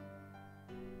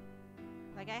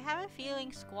 Like, I have a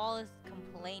feeling Squall is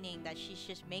complaining that she's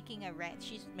just making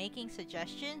she's making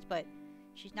suggestions, but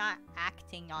she's not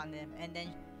acting on them, and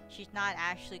then she's not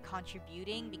actually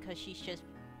contributing because she's just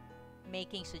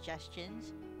making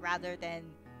suggestions rather than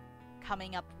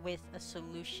coming up with a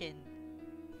solution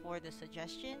for the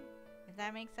suggestion. Does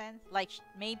that make sense? Like,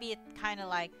 maybe it's kind of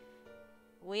like,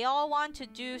 we all want to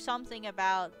do something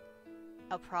about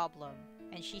a problem,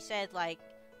 and she said like,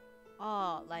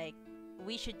 oh, like,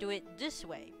 we should do it this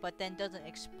way, but then doesn't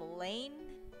explain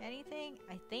anything.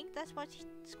 I think that's what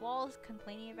Squall is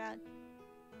complaining about.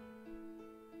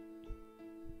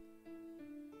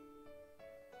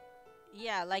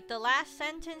 Yeah, like the last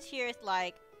sentence here is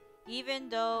like, even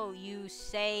though you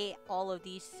say all of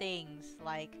these things,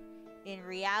 like, in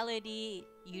reality,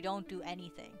 you don't do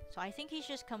anything. So I think he's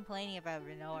just complaining about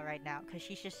Rinoa right now, because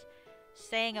she's just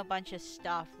saying a bunch of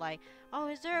stuff like, oh,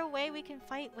 is there a way we can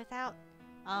fight without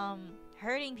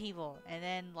hurting people? And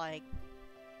then like,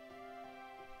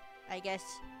 I guess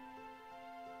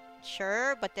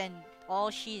sure, but then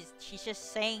she's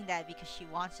just saying that because she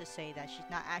wants to say that. She's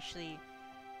not actually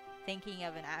thinking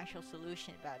of an actual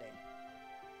solution about it.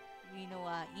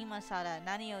 Rinoa, ima sara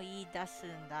nani o ii dasu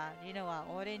n da? Rinoa,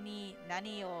 ore ni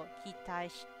nani o kitai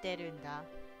shitteru n da?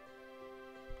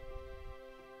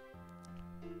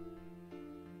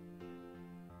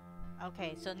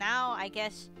 Okay, so now I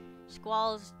guess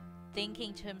Squall's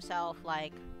thinking to himself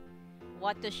like,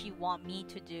 what does she want me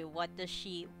to do? What does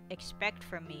she expect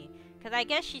from me? Because I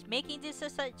guess she's making these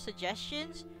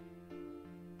suggestions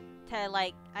to,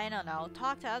 like, I don't know,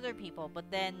 talk to other people, but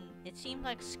then it seems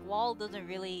like Squall doesn't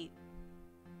really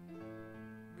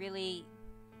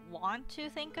want to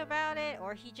think about it,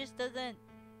 or he just doesn't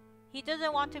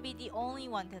want to be the only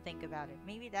one to think about it.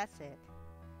 Maybe that's it.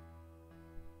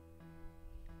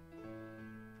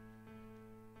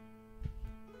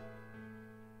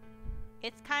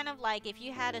 it's kind of like if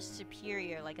you had a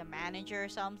superior, like a manager or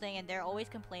something, and they're always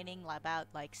complaining about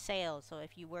like sales. So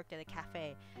if you worked at a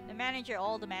cafe,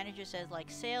 all the manager says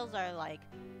like sales are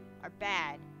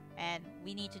bad, and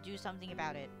we need to do something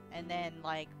about it. And then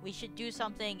like we should do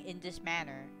something in this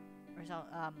manner, or so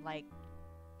like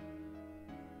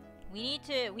we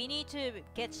need to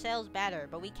get sales better,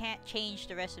 but we can't change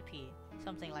the recipe,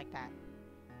 something like that.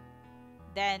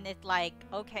 Then it's like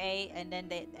okay, and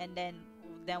then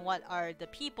what are the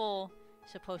people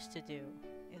supposed to do,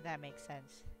 if that makes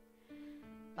sense?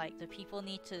 Like the people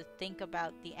need to think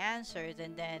about the answers,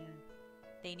 and then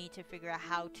they need to figure out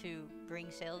how to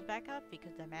bring sales back up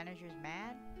because the manager's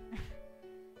mad.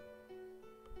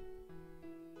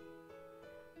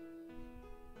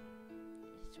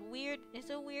 It's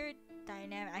a weird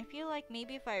dynamic. I feel like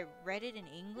maybe if I read it in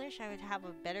English I would have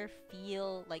a better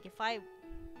feel, like if I'd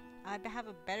have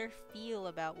a better feel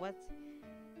about what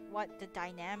the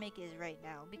dynamic is right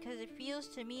now, because it feels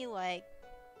to me like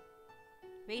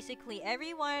basically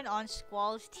everyone on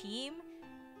Squall's team,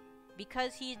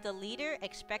 because he's the leader,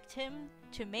 expect him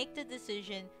to make the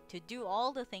decision, to do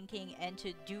all the thinking, and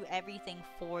to do everything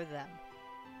for them.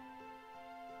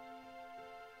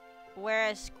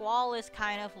 Whereas Squall is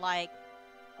kind of like,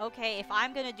 okay, if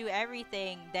I'm gonna do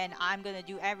everything, then I'm gonna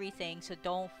do everything, so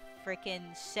don't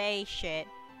freaking say shit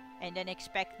and then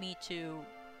expect me to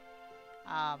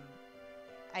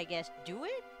I guess do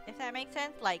it, if that makes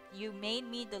sense. Like, you made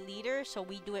me the leader, so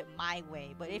we do it my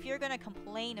way. But if you're gonna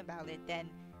complain about it, then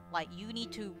like you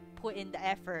need to put in the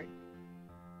effort.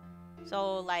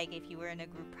 So like if you were in a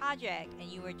group project and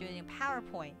you were doing a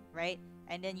PowerPoint, right?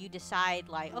 And then you decide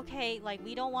like, okay, like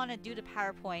we don't want to do the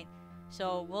PowerPoint,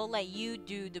 so we'll let you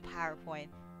do the PowerPoint.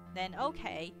 Then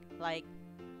okay, like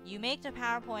you make the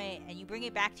PowerPoint and you bring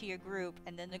it back to your group,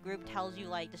 and then the group tells you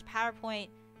like this PowerPoint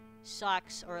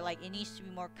sucks, or like it needs to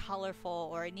be more colorful,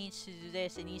 or it needs to do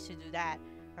this, it needs to do that,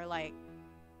 or like,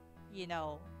 you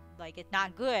know, like it's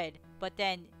not good. But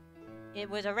then it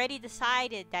was already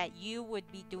decided that you would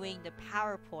be doing the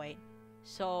PowerPoint,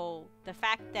 so the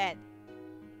fact that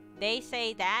they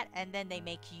say that and then they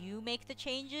make you make the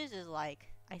changes is like,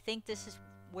 I think this is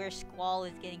where Squall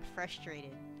is getting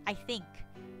frustrated. I think.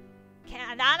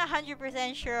 I'm not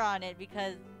 100% sure on it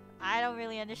because I don't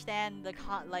really understand the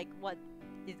like what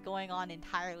is going on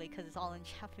entirely, because it's all in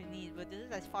Japanese, but this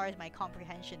is as far as my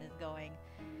comprehension is going.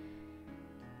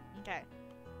 Okay.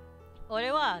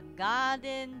 俺はガー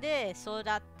デンで育っ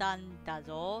たんだ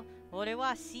ぞ。俺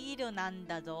はシードなん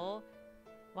だぞ。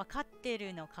わかって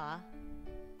るのか?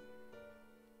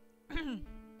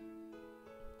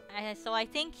 So I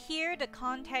think here the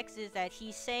context is that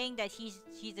he's saying that he's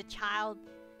a child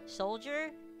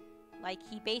soldier. Like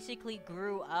he basically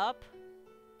grew up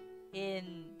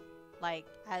in like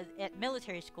at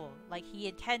military school. Like he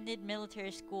attended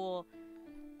military school,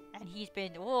 and he's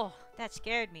been, oh, that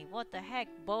scared me. What the heck?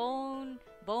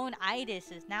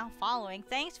 Bone-itis is now following.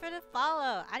 Thanks for the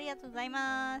follow. Arigatou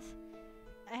gozaimasu.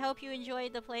 I hope you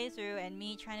enjoyed the playthrough and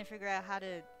me trying to figure out how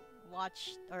to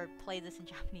watch or play this in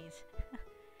Japanese.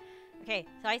 Okay,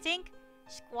 so I think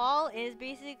Squall is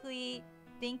basically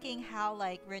thinking how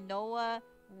like Rinoa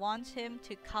wants him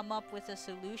to come up with a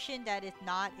solution that is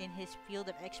not in his field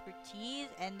of expertise,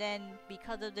 and then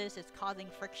because of this it's causing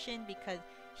friction because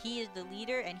he is the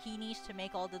leader and he needs to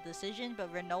make all the decisions,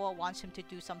 but Rinoa wants him to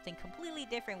do something completely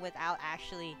different without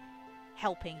actually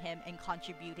helping him and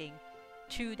contributing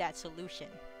to that solution.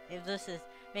 If this is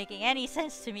making any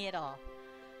sense to me at all.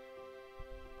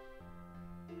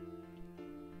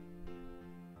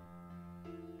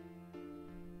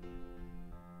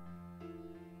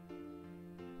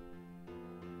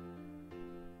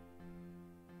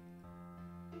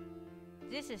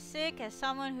 This is sick as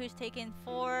someone who's taken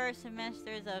 4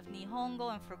 semesters of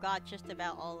Nihongo and forgot just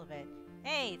about all of it.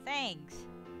 Hey, thanks!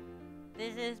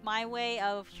 This is my way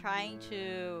of trying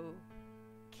to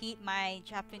keep my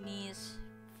Japanese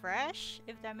fresh,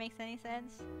 if that makes any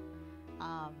sense.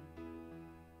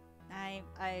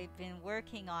 I've been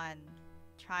working on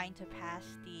trying to pass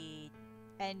the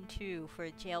N2 for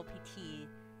JLPT.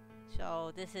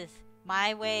 So this is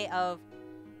my way of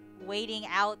waiting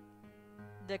out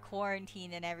the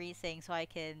quarantine and everything so I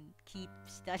can keep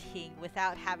studying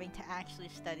without having to actually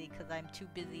study because I'm too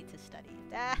busy to study.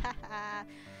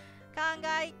 考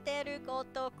えてるこ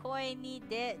と声に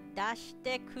出し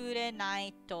てくれな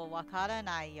いとわから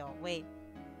ないよ. Wait,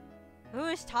 who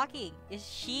is talking? Is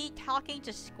she talking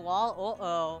to Squall?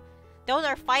 Uh-oh. Those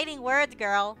are fighting words,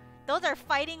 girl. Those are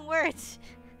fighting words.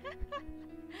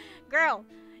 Girl,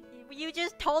 you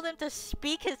just told him to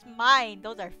speak his mind.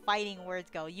 Those are fighting words,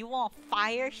 girl. You want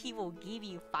fire? He will give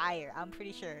you fire. I'm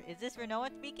pretty sure. Is this Rinoa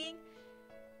speaking?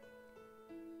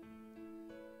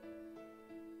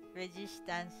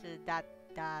 resistance だっ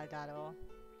ただろう。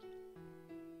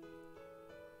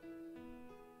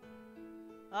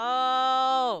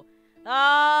Oh!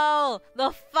 Oh!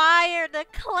 The fire! The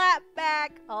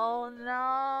clapback! Oh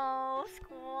no!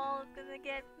 Squall is gonna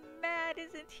get mad,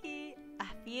 isn't he? I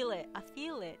feel it. I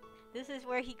feel it. This is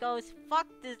where he goes, fuck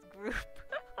this group.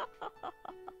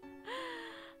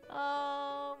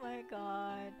 Oh my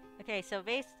god. Okay, so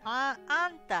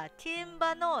anta,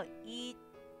 timba no,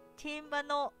 timba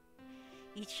no,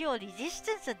 ichiyo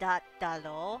resistance datta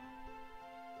ro?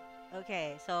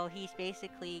 Okay, so he's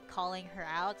basically calling her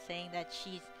out, saying that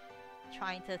she's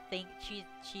trying to think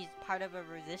she's part of a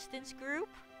resistance group.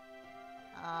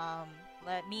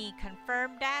 Let me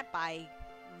confirm that by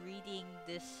reading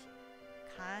this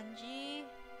kanji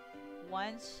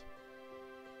once.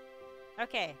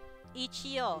 Okay,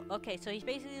 ichiyo. Okay, so he's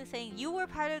basically saying you were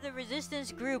part of the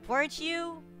resistance group, weren't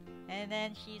you? And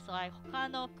then she's like, hoka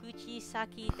no kuchi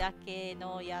saki dake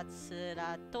no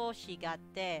yatsura to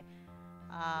shigatte,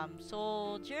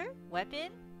 soldier,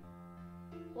 weapon,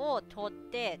 を取っ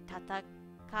て戦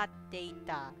ってい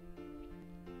た。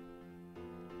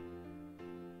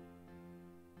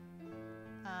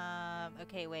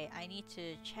Okay, wait, I need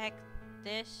to check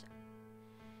this.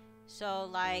 So,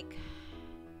 like,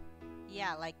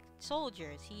 yeah, like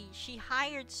soldiers. She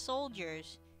hired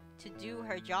soldiers to do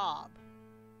her job.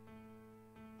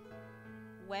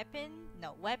 Weapon?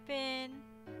 No, weapon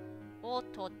を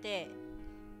取って。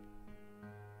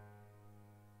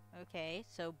Okay,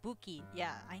 so Buki.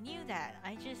 Yeah, I knew that.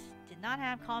 I just did not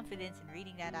have confidence in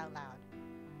reading that out loud.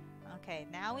 Okay,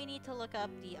 now we need to look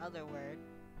up the other word.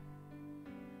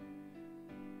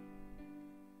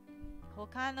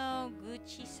 Hoka no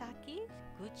guchisaki?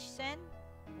 Guchisen?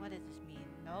 What does this mean?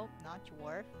 Nope, not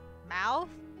dwarf. Mouth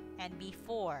and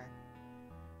before.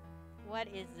 What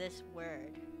is this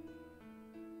word?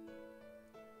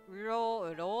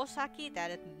 Rosaki?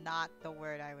 That is not the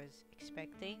word I was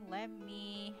expecting. Let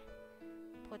me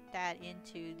put that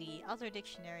into the other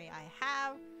dictionary I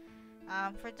have.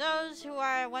 For those who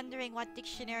are wondering what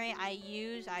dictionary I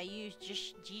use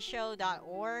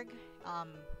jisho.org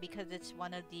because it's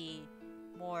one of the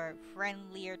more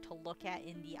friendlier to look at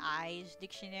in the eyes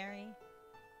dictionary.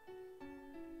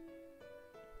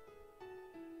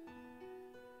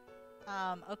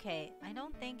 Okay, I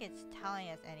don't think it's telling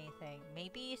us anything.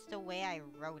 Maybe it's the way I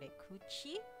wrote it.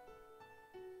 Kuchi?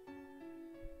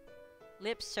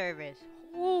 Lip service.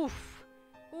 Oof!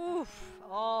 Oof!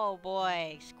 Oh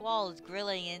boy, Squall is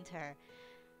grilling into her.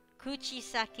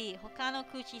 Kuchisaki, hoka no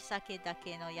kuchisaki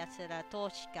dake no yatsura to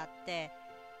shikatte,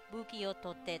 buki o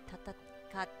totte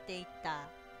tatakatte itta.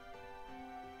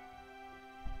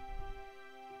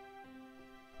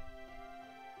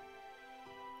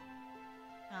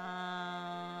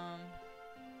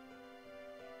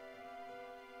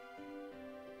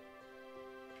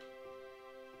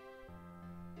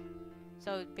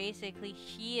 So basically,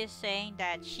 she is saying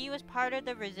that she was part of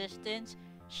the resistance.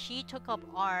 She took up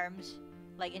arms.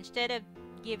 Like, instead of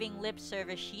giving lip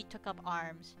service, she took up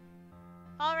arms.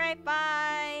 Alright,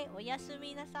 bye!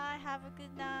 Oyasumi nasai, have a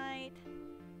good night.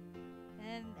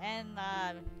 And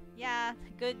yeah,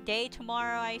 good day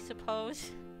tomorrow, I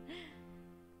suppose.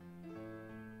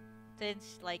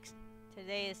 Since, like,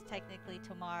 today is technically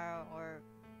tomorrow, or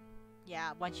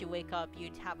yeah, once you wake up,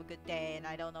 you'd have a good day, and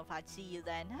I don't know if I'd see you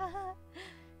then.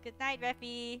 Good night,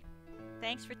 Refi.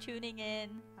 Thanks for tuning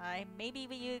in. Maybe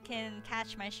you can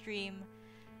catch my stream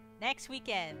next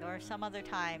weekend or some other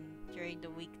time during the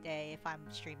weekday if I'm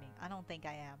streaming. I don't think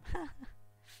I am.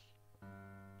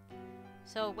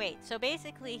 So wait, so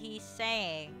basically he's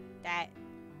saying that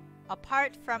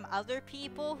apart from other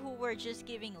people who were just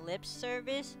giving lip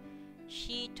service,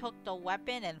 she took the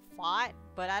weapon and fought,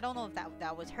 but I don't know if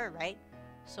that was her, right?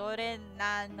 それ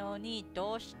なのに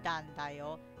どうしたんだ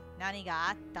よ? 何が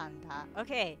あったんだ?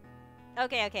 Okay.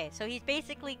 Okay. So he's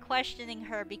basically questioning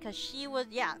her because she was,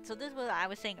 yeah, so this is what I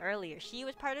was saying earlier. She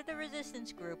was part of the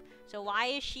resistance group, so why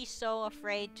is she so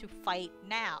afraid to fight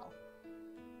now?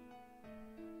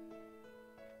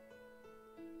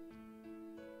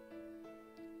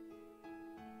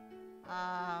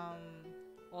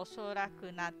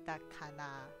 Osoraku natta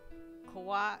kana.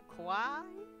 Kawaii?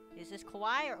 Is this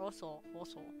kawaii or also?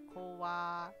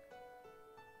 Kawaii.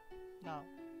 No.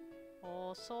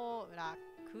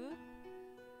 Osoraku?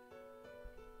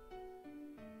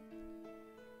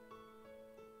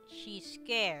 She's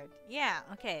scared. Yeah,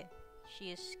 okay.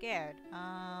 She is scared.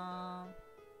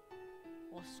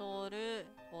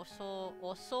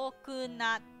 Osoku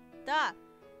natta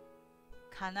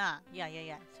kana.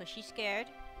 Yeah. So she's scared.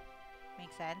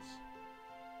 Makes sense.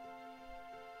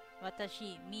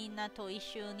 私みんなと一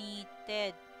緒に行っ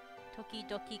て時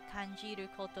々感じる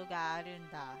ことがあるん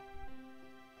だ.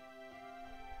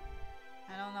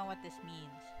 I don't know what this means.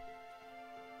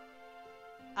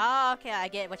 Oh, okay, I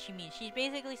get what she means. She's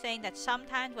basically saying that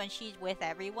sometimes when she's with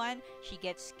everyone, she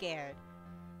gets scared.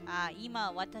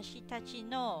 今私たち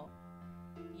の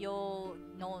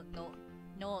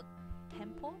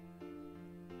tempo?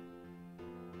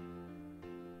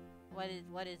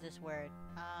 What is this word?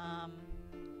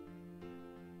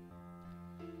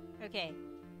 Okay.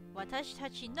 私た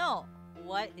ちの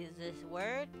what is this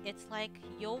word? It's like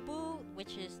yobu,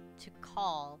 which is to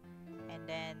call. And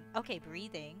then, okay,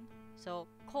 breathing. So,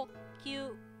 呼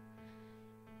吸.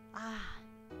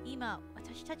 今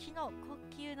私たちの呼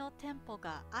吸のテンポ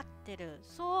が合ってる。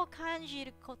そう感じ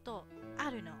ることあ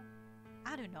る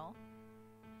の？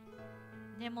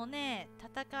でもね、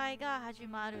戦いが始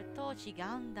まると違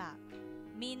うんだ。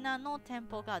みんなのテン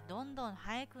ポがどんどん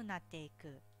速くなってい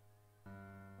く。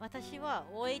私は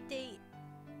置いてい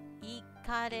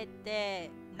かれ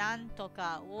て、なんと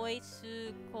か追い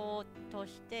つこうと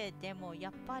して、でもや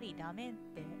っぱりダメっ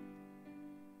て。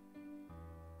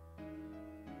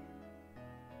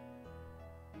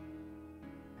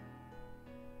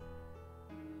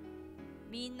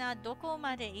みんなどこ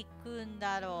まで行くん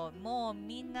だろう。もう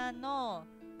みんなの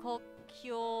呼吸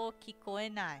聞こえ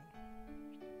ない。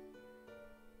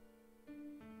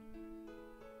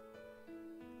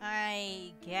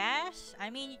I guess? I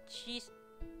mean, she's...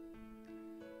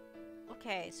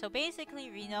 Okay, so basically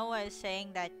Rinoa is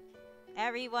saying that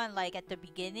everyone, like at the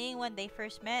beginning when they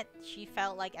first met, she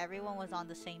felt like everyone was on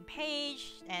the same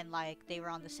page and like they were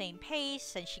on the same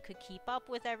pace and she could keep up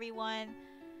with everyone.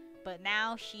 But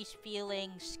now she's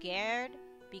feeling scared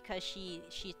because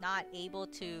she's not able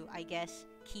to, I guess,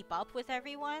 keep up with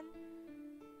everyone.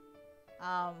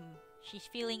 She's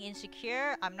feeling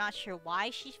insecure. I'm not sure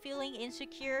why she's feeling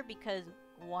insecure because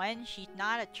one, she's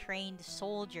not a trained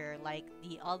soldier like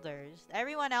the others.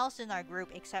 Everyone else in our group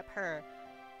except her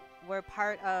were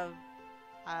part of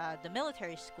the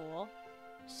military school.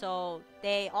 So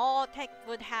they all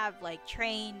would have like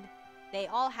trained. They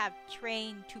all have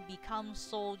trained to become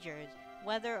soldiers.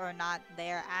 Whether or not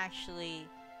they're actually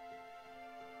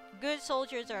good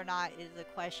soldiers or not is a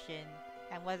question.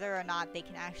 And whether or not they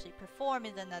can actually perform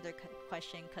is another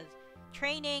question. Because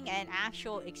training and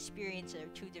actual experience are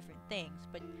two different things.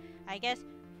 But I guess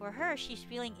for her, she's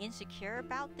feeling insecure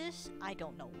about this. I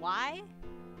don't know why.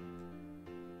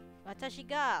 私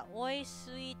が追い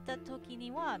ついた時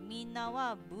にはみんな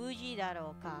は無事だ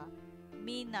ろうか。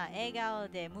みんな笑顔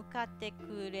で向かって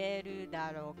くれる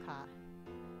だろうか。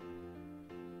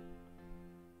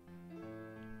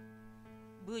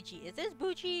Bougie. Is this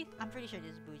Bougie? I'm pretty sure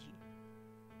this is Bougie.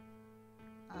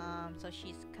 So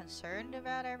she's concerned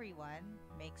about everyone.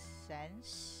 Makes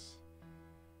sense.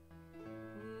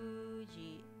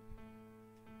 Bougie.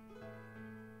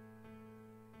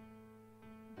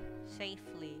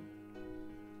 Safely.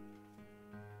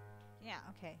 Yeah,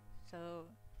 okay.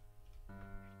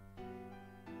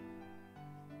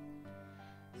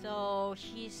 So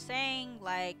she's saying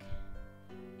like,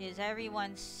 is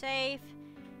everyone safe?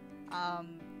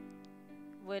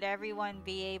 Would everyone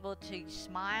be able to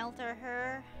smile to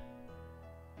her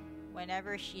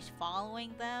whenever she's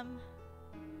following them?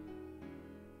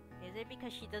 Is it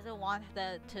because she doesn't want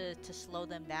to slow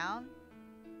them down?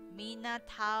 みんな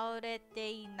倒れ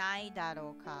ていないだ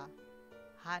ろうか。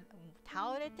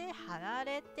倒れて離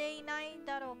れていない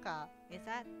だろうか。Is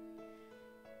that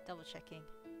double checking?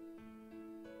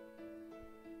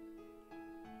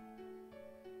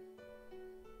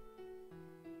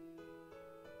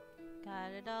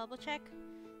 Gotta double check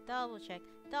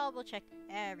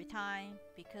every time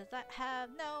because I have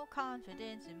no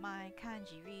confidence in my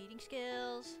kanji reading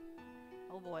skills.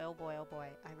 Oh boy.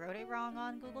 I wrote it wrong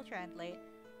on Google Translate.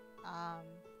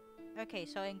 Okay,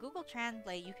 so in Google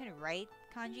Translate you can write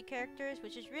kanji characters,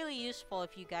 which is really useful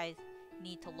if you guys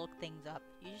need to look things up.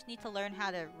 You just need to learn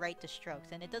how to write the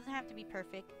strokes, and it doesn't have to be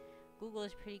perfect. Google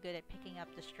is pretty good at picking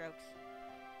up the strokes.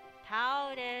 倒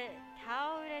れ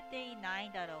ていな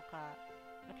いだろうか.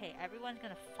 Okay, everyone's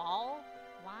gonna fall?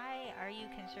 Why are you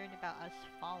concerned about us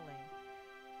falling?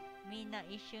 みんな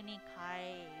一緒に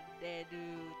帰れる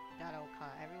だろう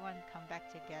か. Everyone come back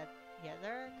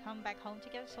together? Come back home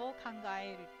together? そう考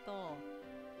えると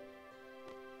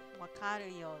わか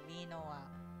るよ、リノは。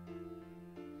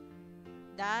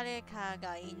誰か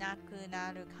がいなく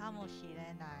なるかもし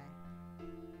れない。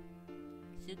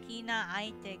好きな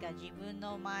相手が自分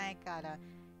の前から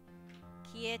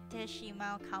消えてし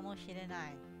まうかもしれな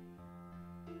い。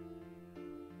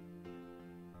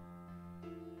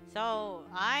So,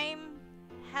 I'm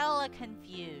hella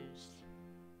confused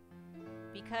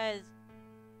because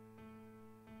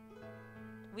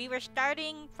we were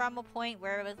starting from a point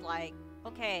where it was like,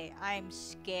 okay, I'm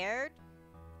scared.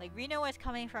 Like, Rino was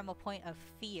coming from a point of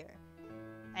fear.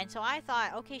 And so I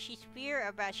thought, okay, she's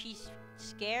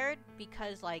scared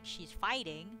because, like, she's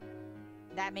fighting.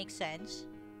 That makes sense,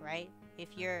 right? If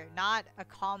you're not a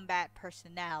combat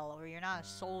personnel or you're not a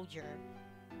soldier,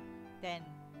 then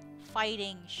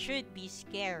fighting should be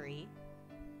scary.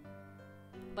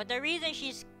 But the reason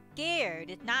she's scared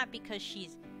is not because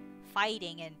she's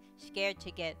fighting and scared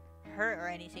to get hurt or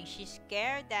anything. She's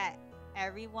scared that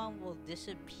everyone will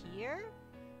disappear,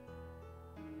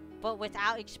 but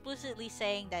without explicitly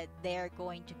saying that they're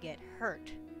going to get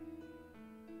hurt.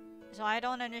 So I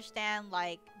don't understand,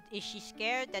 like, is she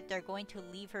scared that they're going to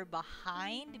leave her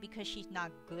behind because she's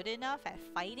not good enough at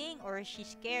fighting? Or is she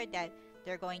scared that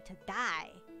they're going to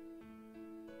die?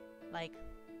 Like,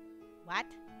 what?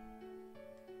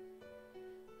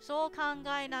 そう考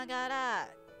えながら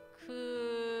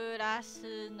暮ら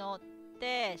すのっ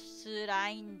て辛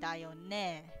いんだよ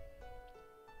ね。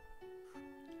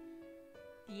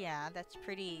Yeah, that's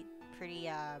pretty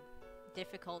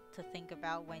difficult to think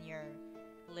about when you're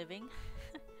living.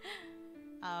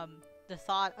 The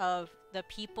thought of the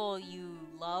people you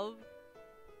love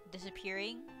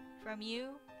disappearing from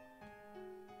you.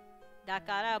 だ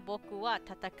から僕は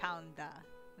戦うんだ.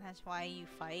 That's why you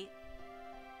fight.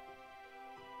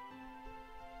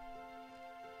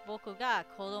 僕が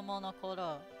子供の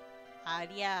頃、あ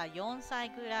りゃ4歳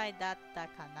ぐらいだった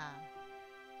かな。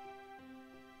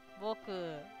僕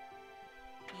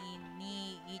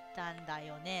にいたんだ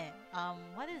よね。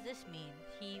What does this mean?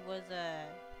 He was a...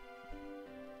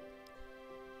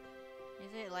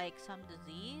 Is it like some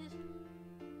disease?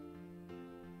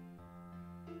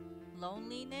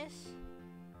 Loneliness?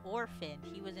 Orphan.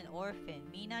 He was an orphan.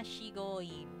 みなしご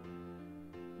い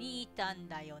にいたん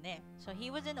だよね. So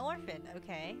he was an orphan.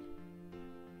 Okay.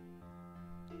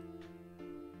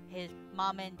 His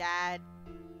mom and dad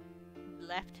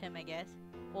left him, I guess.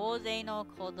 大勢の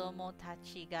子供た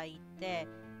ちがいて、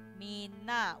みん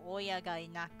な親がい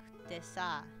なくて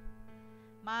さ、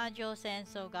魔女戦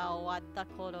争が終わった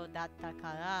頃だった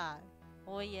から、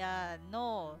親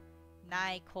の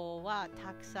ない子は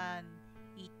たくさん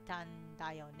いたん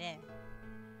だよね。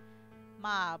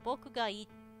まあ僕が行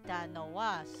ったの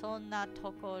はそんな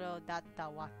ところだった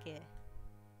わけ。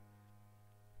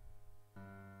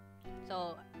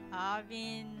So,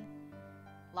 Arvin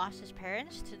lost his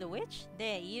parents to the witch.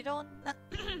 で、いろん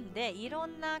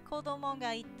な子供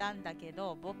がいたんだけ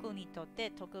ど、僕にとっ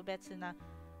て特別な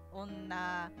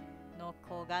女の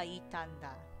子がいたん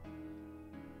だ。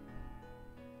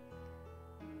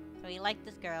So he liked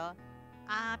this girl.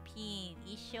 あーピン、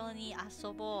一緒に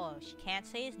遊ぼう. She can't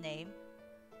say his name.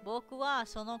 僕は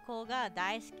その子が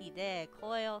大好きで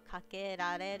声をかけ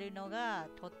られるのが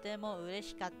とても嬉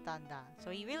しかったんだ.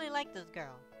 So he really liked this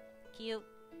girl. Cute.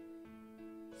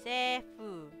 セー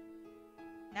フ。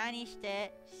何し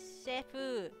てセフ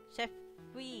ィ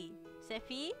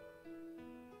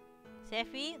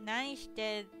何し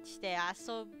て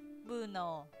遊ぶ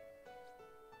の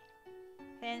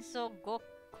戦争ごっ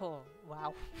こ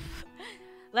Wow.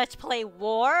 Let's play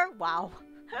war? Wow.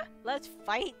 Let's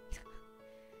fight.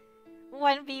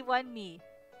 1v1 me.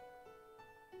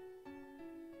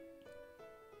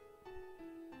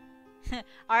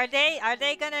 Are they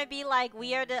gonna be like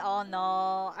weird? Oh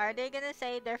no. Are they gonna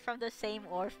say they're from the same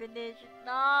orphanage?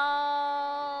 No.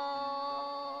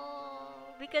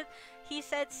 Because he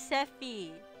said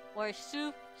Sefi or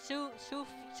Sufi,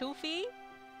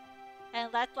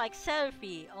 and that's like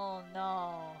selfie. Oh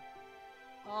no.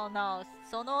 Oh no.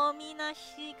 そのみな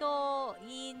しご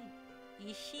い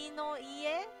石の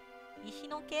家？石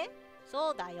の家？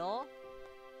そうだよ。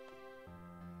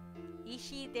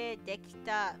石ででき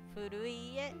た古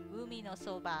い家、海の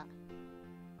そば。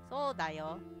そうだ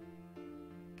よ。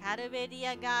カルベリ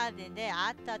アガーデンで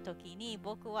会った時に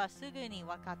僕はすぐに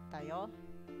分かったよ。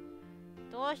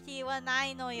どうして言わな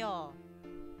いのよ。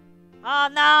Oh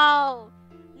no!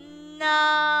 No!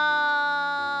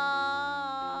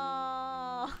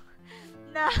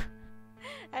 No!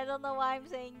 I don't know why I'm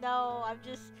saying no. I'm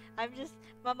just,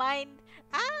 my mind.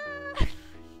 Ah!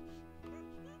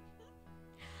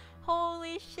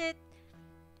 Holy shit!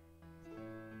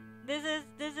 This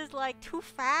is like too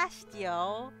fast,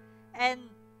 yo. And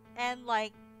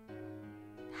like,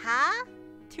 huh?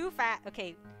 Too fast.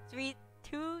 Okay,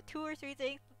 two or three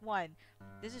things. One,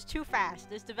 this is too fast.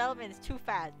 This development is too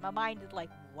fast. My mind is like,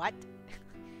 what?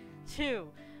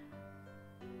 Two,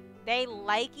 they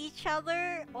like each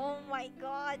other. Oh my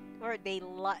god. Or they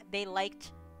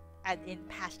liked in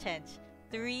past tense.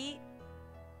 Three,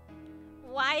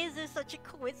 Why is this such a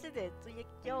coincidence?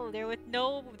 Yo, there was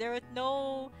no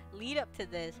lead up to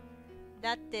this.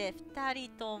 だって二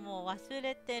人とも忘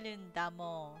れてるんだ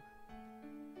もん。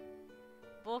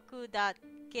僕だ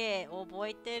け覚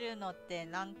えてるのって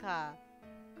なんか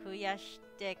悔し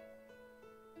て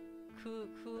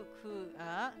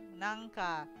なん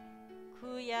か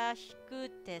悔しく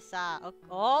てさ。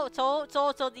Oh, so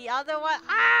the other one.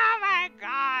 Oh my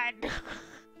god!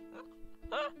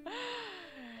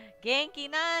 元気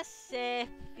なセ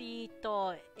フィ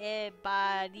とエ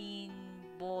バリン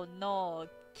ボの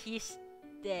キス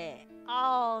で。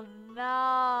Oh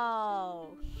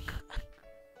no!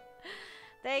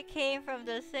 They came from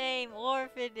the same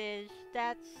orphanage.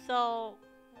 That's so...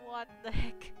 What the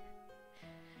heck?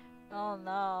 Oh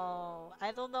no.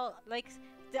 I don't know. Like,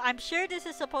 I'm sure this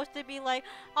is supposed to be like,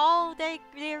 oh,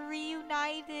 they're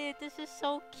reunited. This is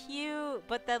so cute.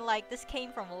 But then, like, this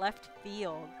came from left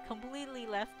field. Completely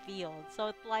left field. So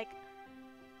it's like...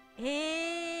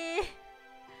 Eh...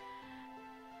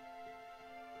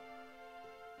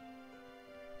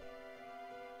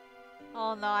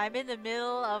 Oh no, I'm in the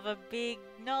middle of a big...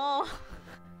 No!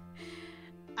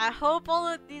 I hope all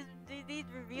of these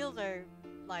reveals are,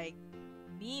 like,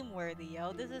 meme-worthy,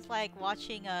 yo. This is like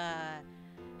watching a...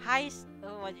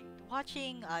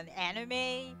 watching an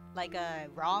anime, like a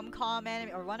rom-com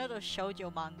anime, or one of those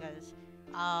shoujo mangas.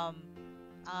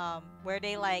 Where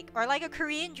they like... Or like a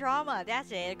Korean drama,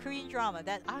 that's it, a Korean drama.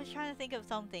 I was trying to think of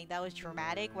something that was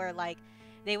dramatic, where like,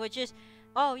 they would just...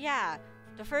 Oh yeah!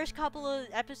 The first couple of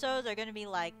episodes are gonna be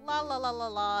like la la la la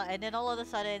la, and then all of a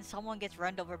sudden someone gets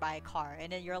run over by a car,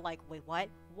 and then you're like, wait, what?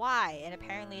 Why? And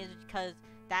apparently it's because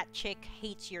that chick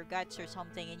hates your guts or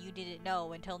something, and you didn't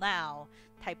know until now,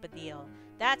 type of deal.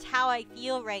 That's how I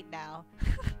feel right now.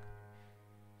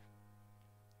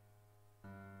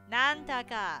 なんだ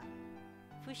か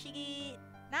不思議、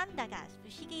なんだか不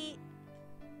思議。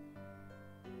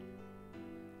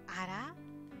あら?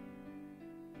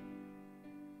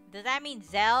 Does that mean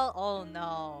Zell? Oh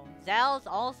no. Zell's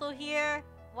also here?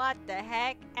 What the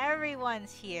heck?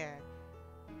 Everyone's here.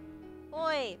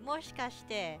 おい、もしかし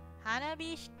て花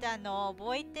火したの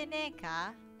覚えてねえ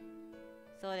か?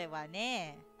 それは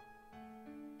ね、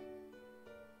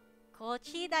こっ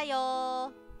ちだ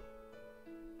よ。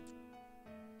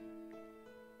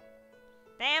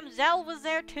Damn, Zell was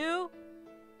there too?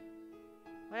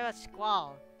 What about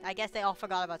Squall? I guess they all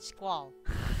forgot about Squall.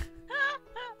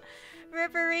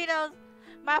 Ripperinos,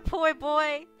 my poor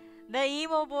boy. The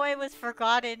emo boy was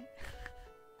forgotten.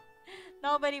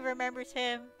 Nobody remembers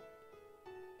him.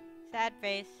 Sad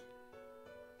face.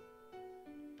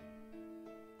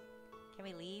 Can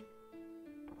we leave?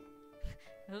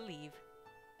 We'll leave.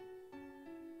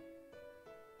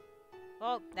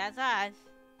 Oh, that's us.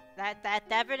 That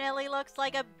definitely looks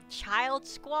like a child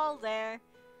Squall there.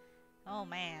 Oh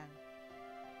man.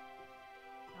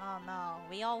 Oh no,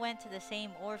 we all went to the same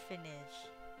orphanage.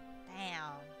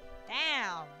 Damn.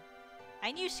 Damn!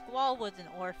 I knew Squall was an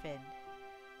orphan.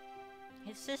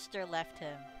 His sister left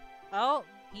him. Oh,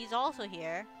 he's also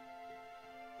here.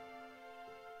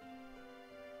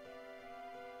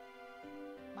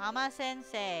 Mama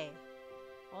Sensei.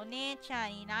 お姉ちゃ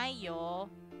んいないよ。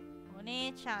お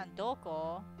姉ちゃんど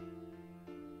こ?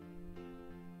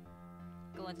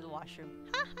 Go into the washroom.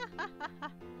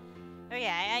 Oh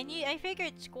yeah, I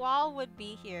figured Squall would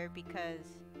be here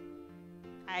because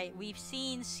we've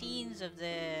seen scenes of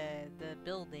the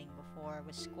building before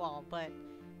with Squall, but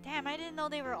damn, I didn't know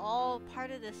they were all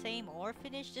part of the same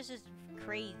orphanage. This is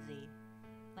crazy.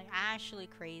 Like actually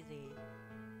crazy.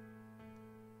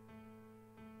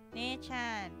 姉ち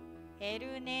ゃん、エ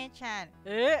ル姉ちゃん。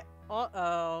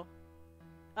Uh-oh.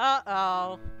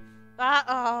 Uh-oh.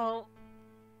 Uh-oh.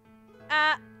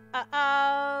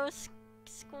 Uh-oh.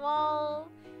 Squall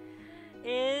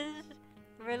is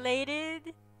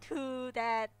related to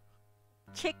that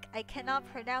chick. I cannot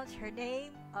pronounce her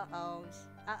name. Uh-oh.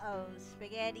 Uh-oh.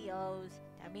 SpaghettiOs.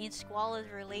 That means Squall is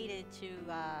related to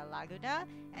Laguna,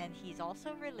 and he's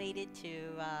also related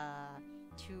to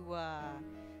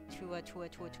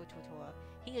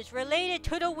he is related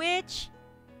to the witch.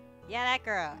 Yeah, that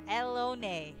girl.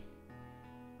 Elone.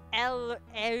 Erone.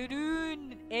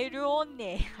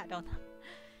 I don't know.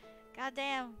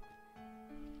 Goddamn.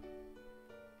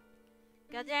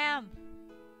 Goddamn.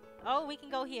 Oh, we can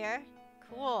go here.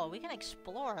 Cool. We can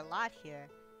explore a lot here.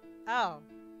 Oh.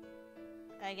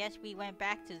 I guess we went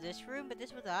back to this room, but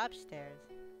this was the upstairs.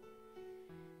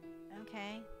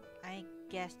 Okay. I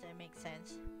guess that makes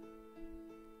sense.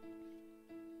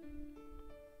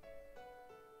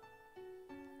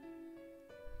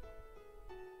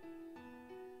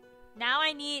 Now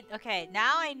I need... Okay,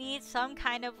 now I need some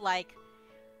kind of, like,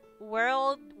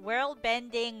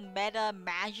 world-bending meta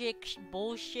magic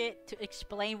bullshit to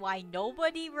explain why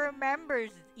nobody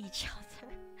remembers each other.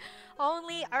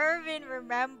 Only Irvin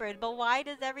remembered, but why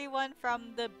does everyone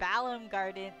from the Balam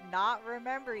Garden not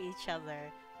remember each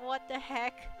other? What the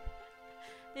heck?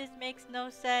 This makes no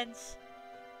sense.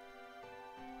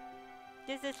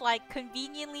 This is like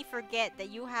conveniently forget that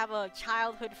you have a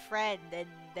childhood friend and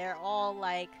they're all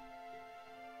like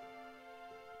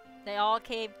they all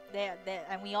came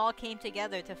and we all came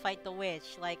together to fight the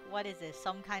witch. Like, what is this?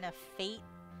 Some kind of fate?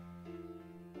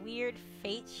 Weird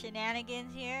fate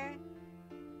shenanigans here?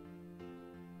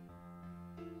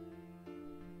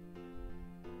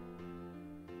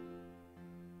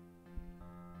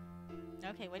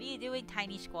 Okay, what are you doing,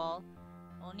 Tiny Squall?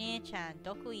 お姉ちゃん、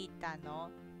どこ行った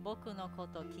の? 僕のこ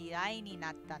と嫌いに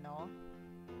なったの?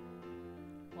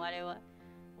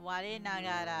 我な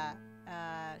がら、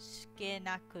好け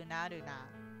なくなるな.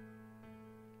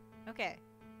 Okay.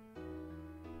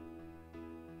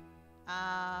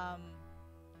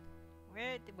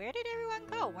 Where did everyone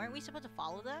go? Weren't we supposed to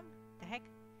follow them? The heck?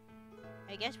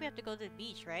 I guess we have to go to the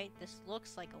beach, right? This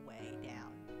looks like a way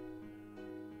down.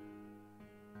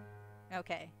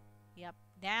 Okay. Yep.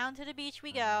 Down to the beach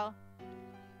we go.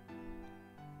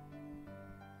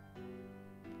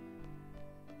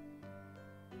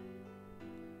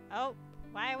 Oh,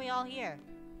 why are we all here?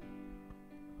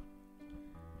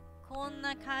 こん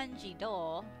な感じ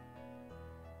どう?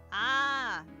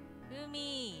 Ah,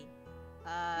 Umi.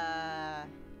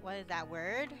 What is that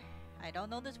word? I don't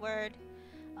know this word.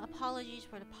 Apologies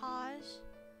for the pause.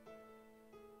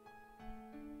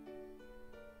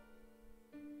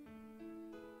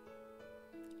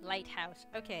 Lighthouse.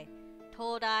 Okay.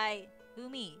 Todai.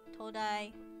 Umi.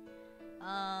 Todai.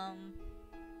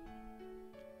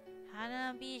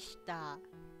 Hanabishita.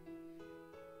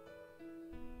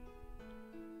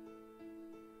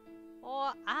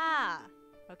 Oh, ah!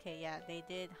 Okay, yeah, they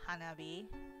did Hanabi.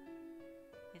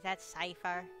 Is that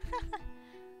Cypher?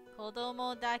 子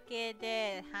供だけ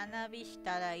で花火し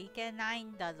たらいけない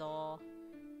んだぞ.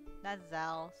 That's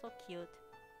Zell. So cute.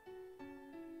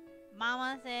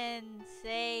 Mama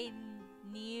sensei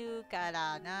knew か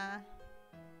らな.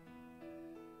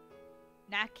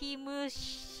 泣き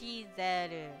虫ゼ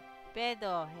ル. ベッ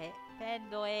ド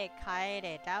へ帰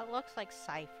れ. That looks like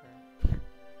Cypher.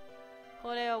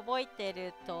 これ覚えてる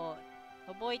っ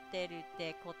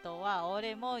てことは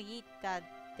俺も言ったっ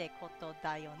てこと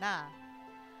だよな。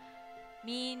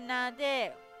みんな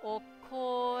で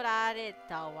怒られ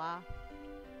たわ。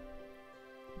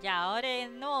じゃあ俺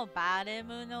のバレ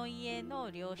ムの家の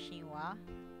両親は？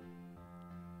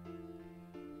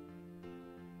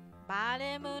バ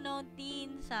レムのディ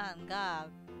ーンさ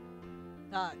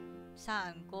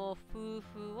んご夫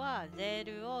婦はゼ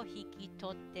ルを引き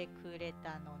取ってくれ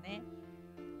たのね。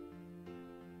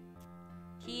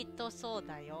きっとそう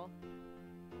だよ。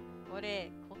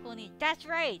俺、ここに... That's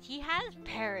right! He has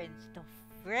parents! The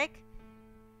frick?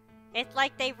 It's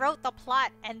like they wrote the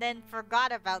plot and then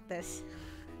forgot about this.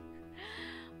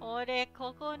 俺、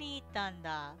ここにいたん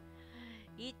だ。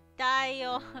いた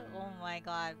よ。Oh my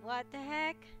god, what the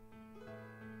heck?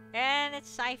 And it's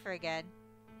Cypher again.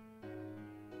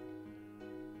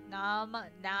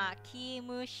 泣き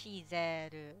虫ゼ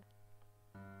ル。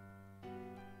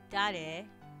誰？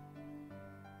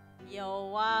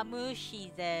弱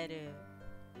虫ゼル。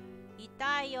い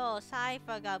たよ、サイフ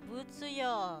ァーがぶつ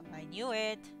よ。I knew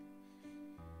it.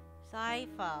 サイ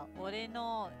ファー、俺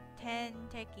の天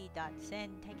敵だって。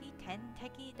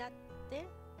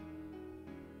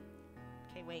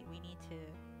Okay, wait, we need to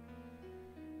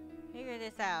figure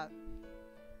this out.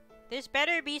 There's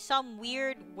better be some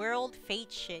weird world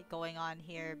fate shit going on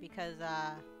here because,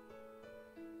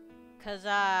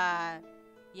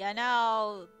 you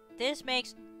know, this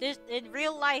in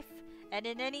real life and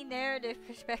in any narrative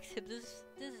perspective, this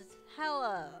is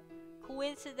hella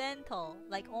coincidental,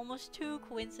 like almost too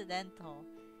coincidental.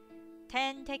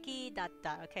 Tenteki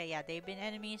datta. Okay, yeah, they've been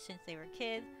enemies since they were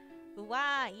kids.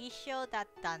 Uwa, isho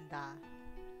dattanda.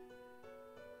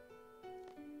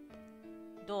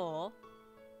 Do?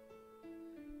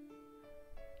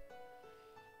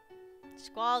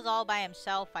 Squall's all by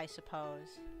himself, I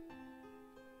suppose.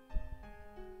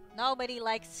 Nobody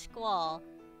likes Squall.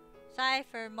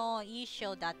 Cypher mo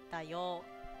isho datta yo.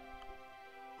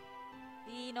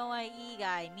 Rinoa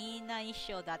igai minna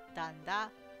isho dattanda.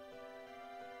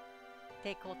 っ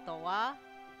てことは?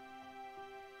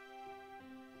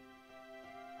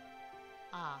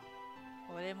 ああ、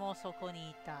俺もそこ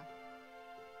にいた。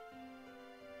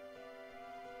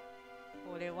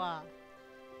俺は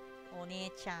お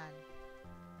姉ちゃん。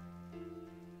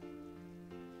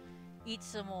い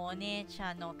つもお姉ち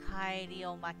ゃんの帰り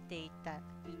を待っていた。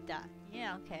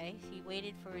Yeah, okay. He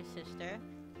waited for his sister.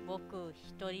 僕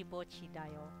一人ぼっちだ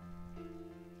よ。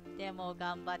でも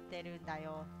頑張ってるんだ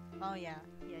よ。Oh yeah.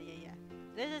 Yeah.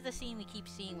 This is the scene we keep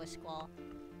seeing with Squall.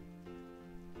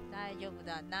 大丈夫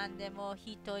だ。何でも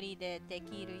一人でで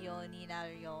きるようにな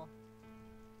るよ。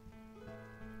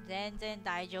全然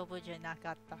大丈夫じゃな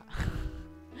かった。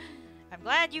I'm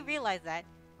glad you realized that.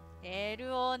 エ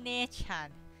ルお姉ちゃ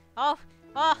ん。Oh!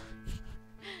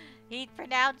 He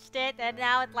pronounced it and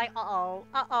now it's like, uh-oh.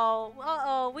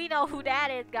 We know who that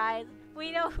is, guys.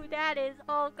 We know who that is.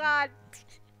 Oh god.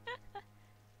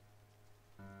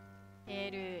 エ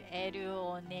ル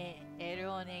お姉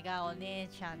がお姉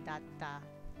ちゃんだった。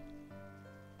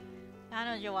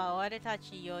彼女は俺た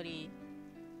ちより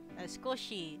少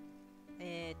し、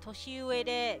年上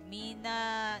でみん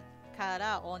なか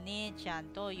らお姉ちゃん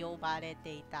と呼ばれ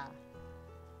ていた。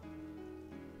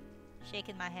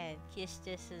Shaking my head,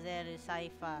 kissed Suzel,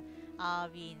 Saifa,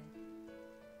 Arvin.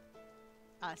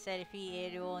 セルフィー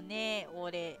エルをね、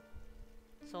俺。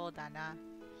そうだな。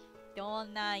ど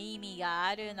んな意味が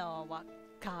あるの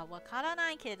かわから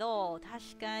ないけど、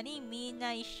確かにみん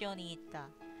な一緒にいた。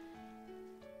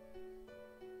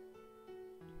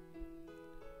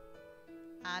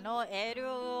エ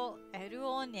ル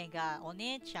オネがお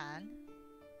姉ちゃん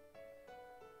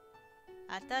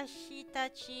私た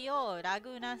ちをラ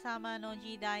グナ様の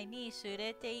時代に連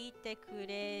れて行ってく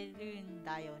れるん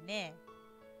だよね。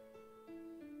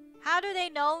How do they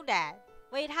know that?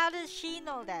 Wait, how does she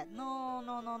know that? No,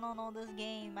 this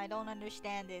game. I don't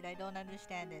understand it.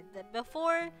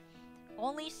 Before,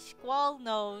 only Squall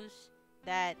knows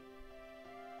that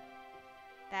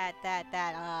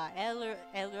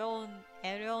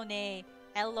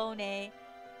Elone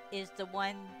is the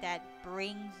one that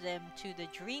brings them to the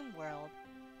dream world.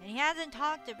 And he hasn't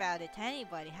talked about it to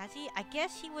anybody, has he? I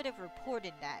guess he would have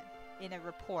reported that in a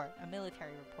report, a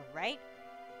military report, right?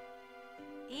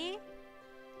 Eh?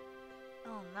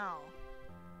 Oh no.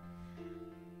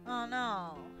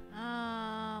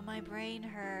 My brain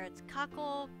hurts.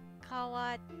 Kako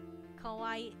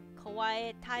kawaii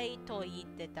tai to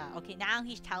itteta. Okay, now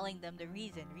he's telling them the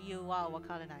reason. Ryu wa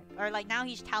wakaranai. Or like now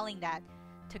he's telling that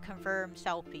to confirm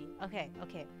selfie. Okay.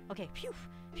 Phew.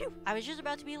 I was just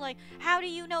about to be like, how do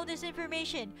you know this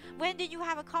information? When did you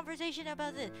have a conversation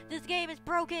about this? This game is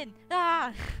broken.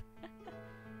 Ah!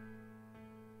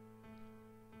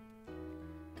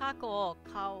 過去を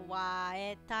変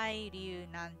えたい理由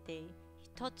なんて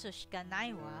一つしかな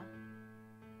いわ。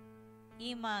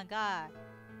今が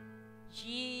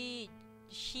幸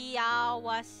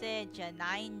せじゃ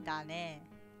ないんだね。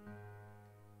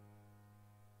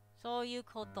そういう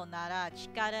ことなら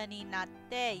力になっ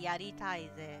てやりた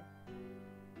いぜ。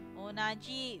同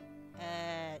じ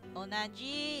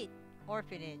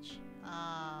orphanage、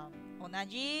同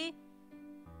じ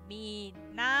み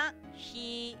な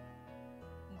し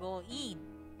ごいん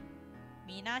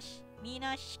みなし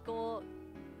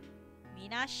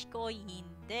こいん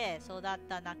で育っ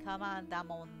た仲間だ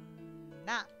もん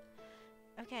な。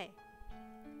OK。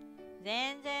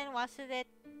全然忘れ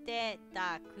て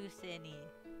たくせに。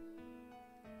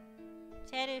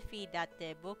セルフィーだっ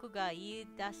て僕が言い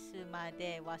出すま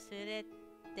で忘れ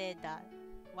て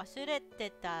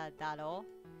ただろ。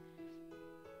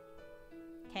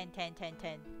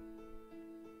10.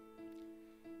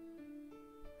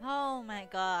 Oh my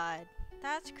god.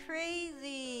 That's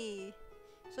crazy.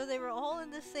 So they were all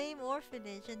in the same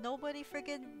orphanage and nobody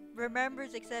freaking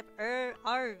remembers except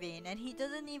Arvin, and he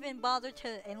doesn't even bother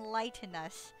to enlighten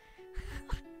us.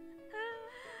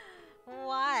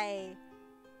 Why?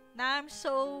 Now I'm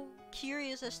so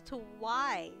curious as to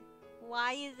why.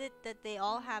 Why is it that they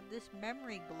all have this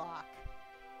memory block?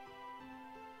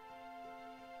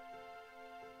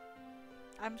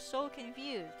 I'm so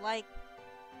confused. Like,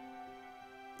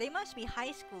 they must be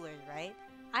high schoolers, right?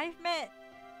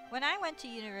 When I went to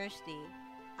university,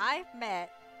 I've met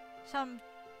some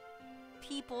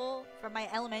people from my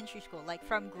elementary school, like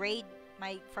from grade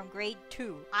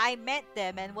 2. I met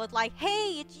them and was like,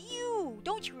 hey, it's you!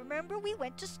 Don't you remember? We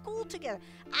went to school together.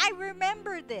 I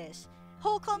remember this.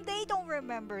 How come they don't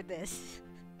remember this?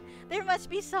 There must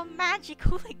be some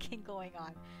magical linking going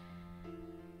on.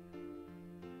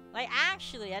 Like,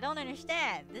 actually, I don't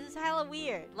understand. This is hella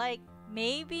weird. Like,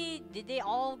 maybe did they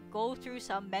all go through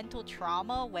some mental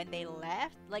trauma when they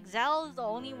left? Like, Zell is the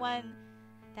only one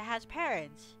that has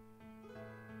parents.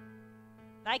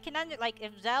 I can like,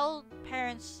 if Zell's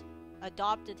parents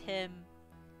adopted him,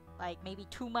 like, maybe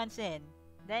 2 months in,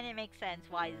 then it makes sense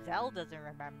why Zell doesn't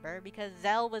remember, because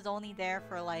Zell was only there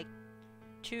for, like,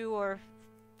 2 or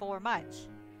 4 months.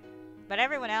 But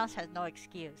everyone else has no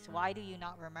excuse. Why do you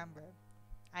not remember?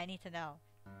 I need to know.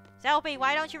 Selby,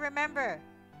 why don't you remember?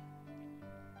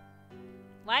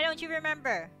 Why don't you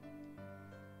remember?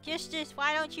 Kistis,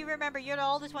 why don't you remember? You're the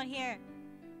oldest one here.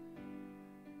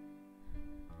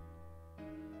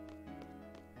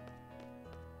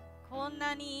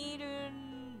 Konnani iru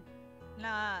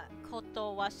na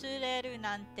koto wasureru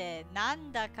nante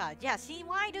nandaka. Yeah, see,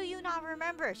 why do you not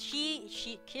remember?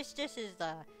 Kistis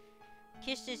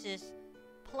is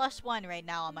 +1 right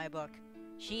now on my book.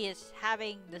 She is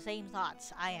having the same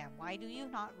thoughts I am. Why do you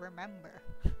not remember?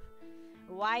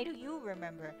 Why do you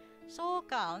remember? そう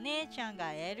か、お姉ちゃん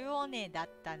がエルお姉だっ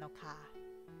たのか。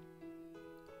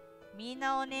みん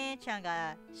なお姉ちゃん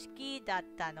が好きだっ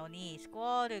たのに、ス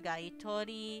コールが一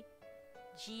人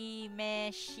じ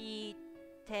めし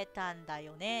てたんだ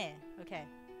よね。OK。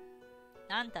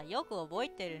あんたよく覚え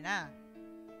てるな。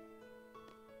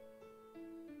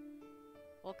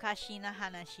おかしな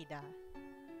話だ。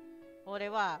俺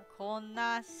はこん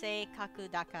な性格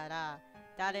だから、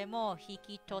誰も引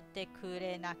き取ってく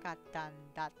れなかったん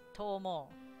だと思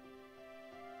う。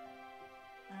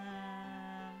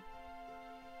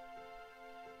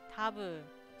多分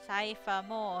サイファ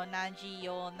も同じ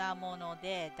ようなもの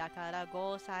で、だから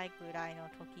5歳ぐらいの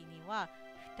時には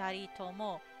2人と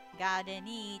もガーデン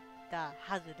に行った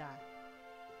はずだ。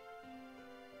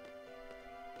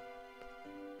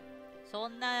そ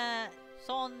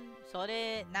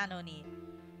れ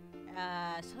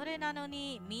なの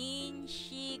に民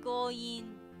主語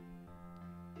院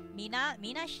みな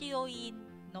しご院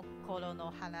の頃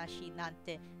の話なん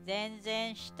て全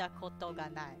然したことが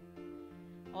ない。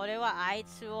俺はあい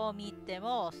つを見て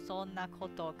もそんなこ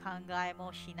とを考え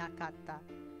もしなかった。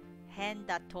変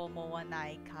だと思わな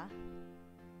いか？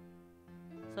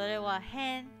それは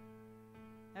変。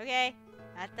OK。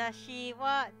私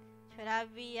はトラ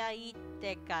ビア行っ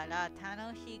てから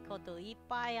楽しいこといっ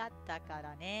ぱいあったか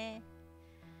らね。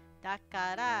だ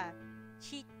から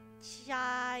ちっち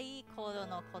ゃい頃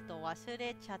のこと忘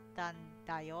れちゃったん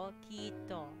だよ、きっ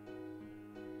と。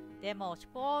でもス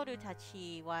ポールた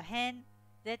ちは変。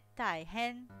絶対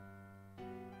変。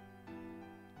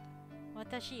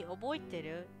私覚えて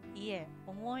る？いえ、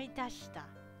思い出した。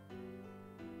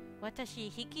私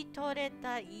引き取れ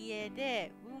た家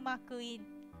でうまくい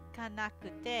かなく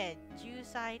て10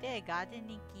歳でガーデン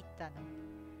に来たの。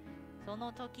そ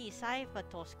の時サイファ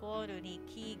とスコールに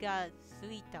気がつ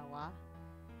いたわ。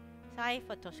サイフ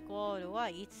ァとスコールは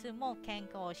いつも喧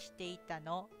嘩をしていた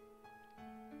の。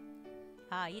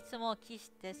いつもキ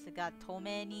スですが止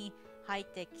めに入っ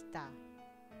てきた。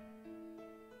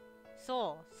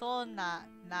そうな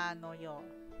のよ。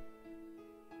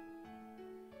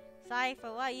サイファ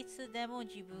はいつでも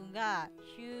自分が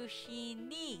中心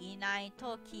にいない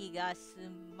と気が済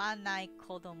まない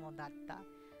子供だった。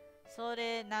そ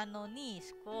れなのに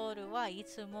スコールはい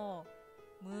つも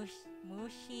無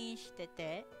心して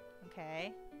て。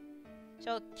Okay.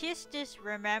 So Kiss just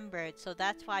remembered, so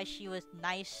that's why she was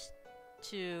nice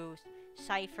to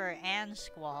Cypher and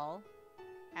Squall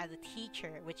as a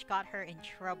teacher, which got her in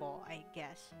trouble, I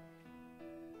guess.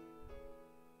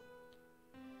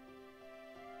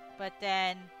 But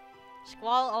then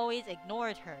Squall always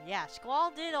ignored her. Yeah,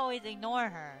 Squall did always ignore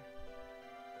her.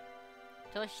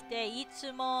 そしてい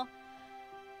つも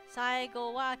最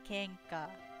後は喧嘩。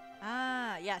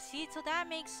Yeah, see, so that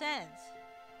makes sense.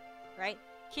 Right?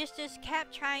 Kiss just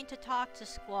kept trying to talk to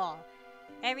Squall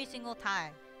every single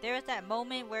time. There was that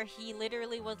moment where he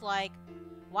literally was like,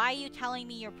 why are you telling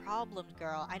me your problems,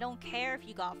 girl? I don't care if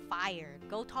you got fired.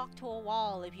 Go talk to a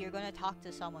wall if you're gonna talk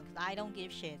to someone, because I don't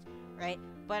give shit, right?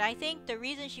 But I think the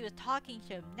reason she was talking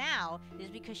to him now is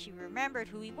because she remembered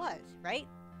who he was, right?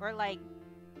 Or like,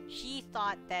 she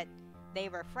thought that they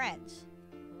were friends,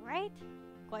 right?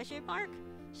 Question mark?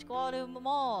 Squall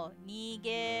も逃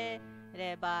げ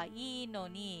ればいいの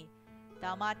に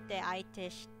黙って相手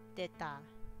してた。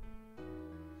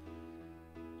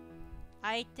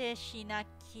相手しな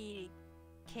け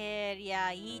り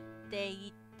ゃいいって言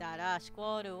ったらス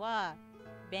コールは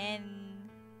弁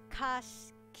か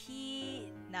すき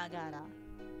ながら。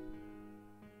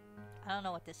I don't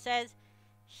know what this says.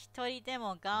 一人で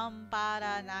も頑張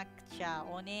らなくちゃ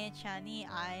お姉ちゃんに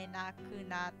会えなく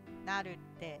なるっ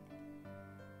て。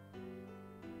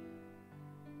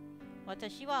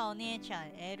私はお姉ちゃん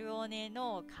エルオネ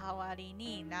の代わり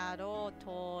になろう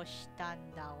とした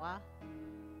んだわ。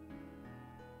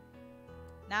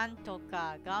なんと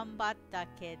か頑張った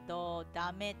けど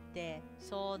ダメって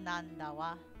そうなんだ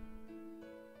わ。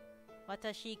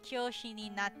私教師に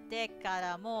なってか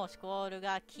らもスコール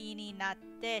が気になっ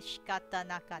て仕方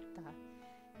なかった。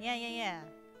いや。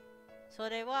そ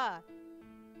れは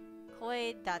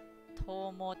声だと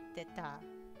思ってた。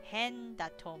変だ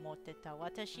と思ってた。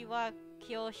私は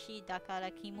教師だか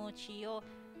ら気持ちを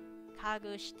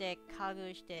隠して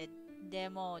で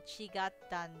も違っ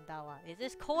たんだわ。Is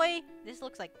this koi? This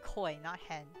looks like koi, not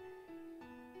hen.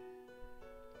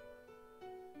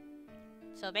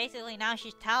 So basically now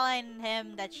she's telling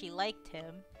him that she liked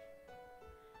him.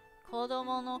 子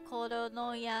供の頃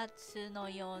のやつの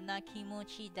ような気持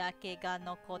ちだけが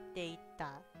残ってい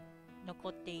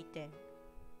て。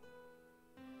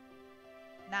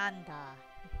なんだ。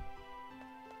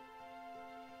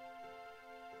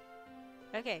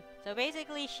Okay, so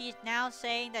basically she's now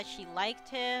saying that she liked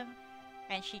him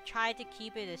and she tried to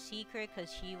keep it a secret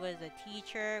because she was a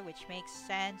teacher, which makes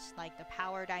sense, like the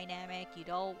power dynamic. You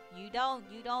don't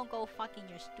go fucking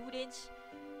your students.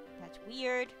 That's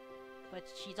weird. But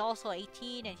she's also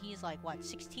 18 and he's like what,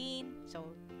 16? So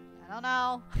I don't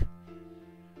know.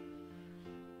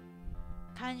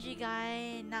 勘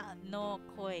違いの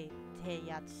声って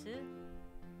やつ。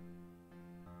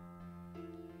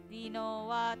リノ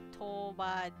は当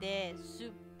場です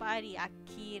っぱり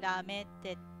諦め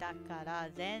てたから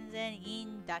全然いい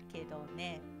んだけど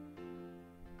ね。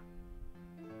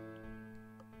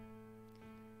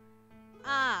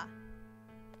ああ、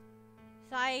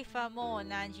サイファも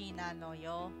同じなの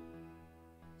よ。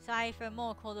サイファ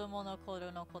も子供の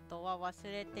頃のことは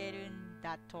忘れてるん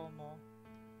だと思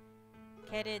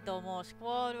う。けれどもスクロ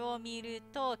ールを見る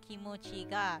と気持ち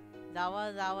がざ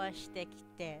わざわしてき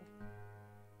て。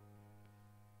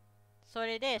そ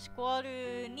れでスクロ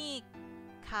ールに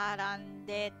絡ん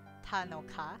でたの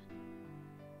か？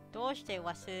どうして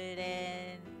忘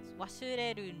れ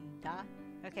るんだ？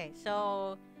 Okay,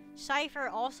 so Cypher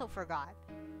also forgot.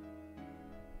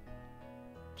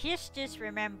 Kiss just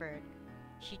remembered.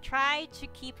 She tried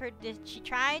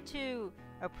to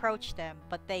approach them,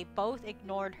 but they both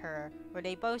ignored her, or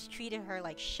they both treated her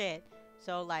like shit.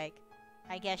 So like,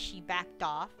 I guess she backed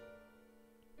off.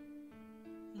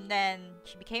 And then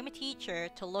she became a teacher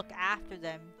to look after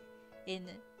them in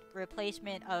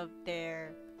replacement of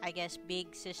their, I guess,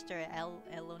 big sister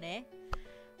Elone.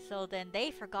 So then they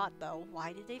forgot though.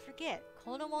 Why did they forget?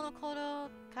 子供の頃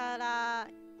から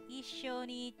一緒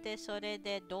にいてそれ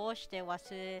でどうして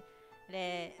忘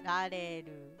れられ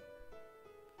る？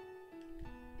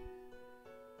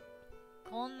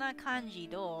こんな感じ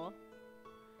ど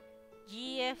う？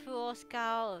 GF を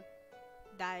使う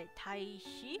大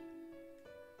使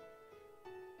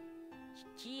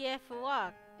？GF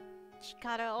は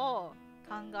力を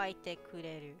考えてく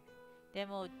れる。で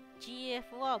も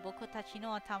GF は僕たち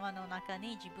の頭の中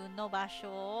に自分の場所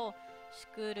を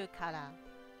作るから。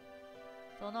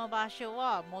その場所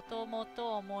はもとも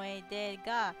と思い出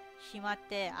がしまっ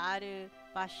てある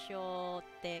場所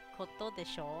ってことで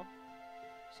しょ？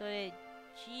それ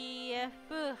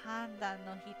GF 判断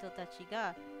の人たち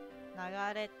が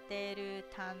流れてる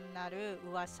単なる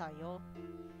噂よ。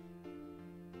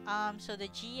So the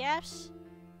GFs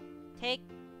take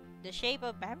the shape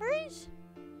of memories?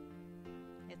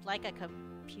 It's like a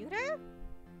computer?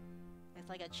 It's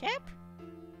like a chip?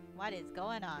 What is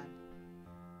going on?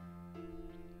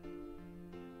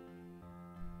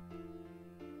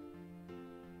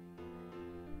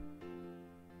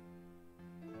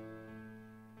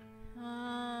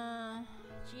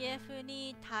 GF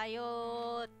に頼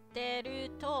って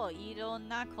るといろん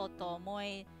なこと思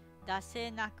い出せ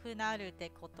なくなるって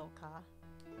ことか。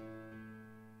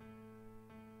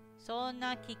そん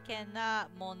な危険な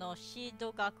もの指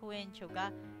導学園長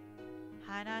が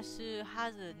話す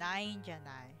はずないんじゃ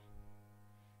ない？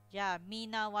じゃあみ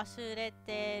んな忘れ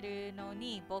てるの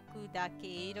に僕だけ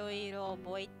いろいろ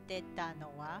覚えてた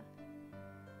のは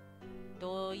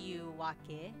どういうわ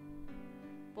け？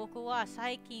僕は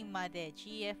最近まで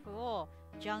GF を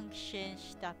ジャンクション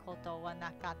したことは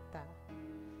なかった。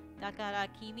だから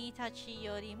君たち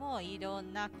よりもいろ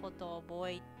んなことを覚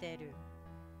えてる。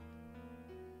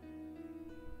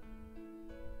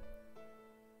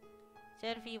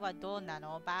セルフィーはどうな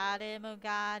の？バーレム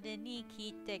ガーデンに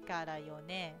来てからよ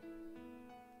ね。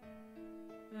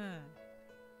うん。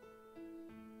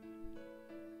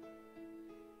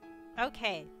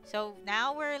Okay, so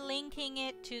now we're linking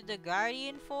it to the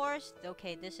Guardian Force.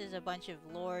 Okay, this is a bunch of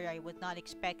lore I was not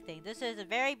expecting. This is a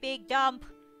very big dump.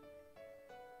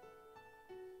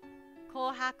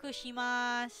 紅白し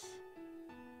ます。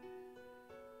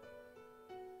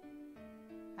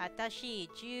私、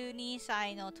12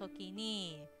歳の時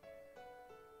に、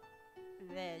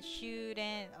修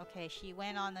練、okay, she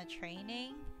went on a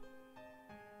training.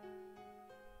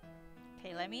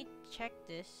 Okay, let me check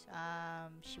this.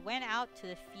 She went out to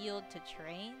the field to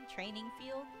training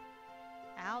field.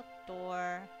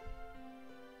 Outdoor.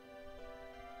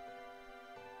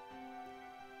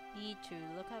 need to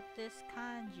look up this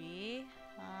kanji.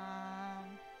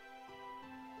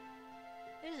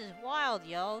 This is wild,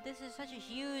 yo. This is such a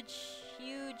huge,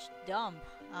 huge dump,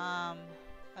 of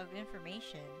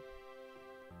information.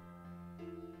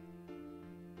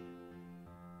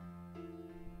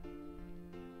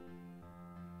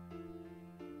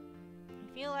 I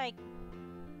feel like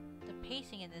the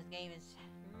pacing in this game is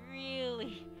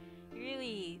really,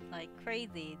 really, like,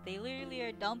 crazy. They literally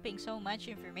are dumping so much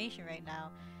information right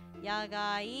now.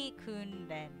 Yagai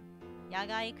kunren.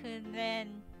 Yagai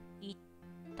kunren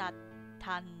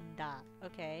itatanda.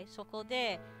 Okay, そこ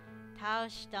で倒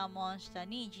したモンスター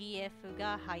に GF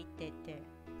が入ってて、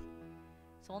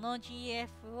その GF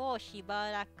をしば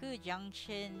らくジャンク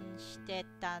ションして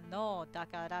たのだ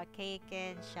から経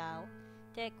験者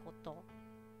ってこと。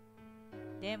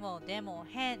でも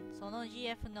変、その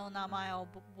GF の名前を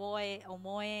思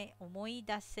い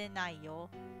出せないよ。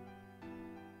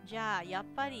じゃあやっ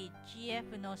ぱり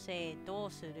GF のせいど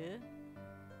うする？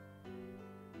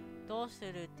どうす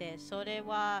るってそれ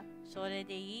はそれ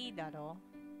でいいだろ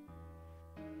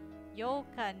う。よ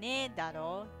かねえだ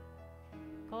ろ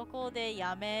う。ここで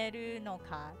やめるの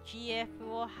か GF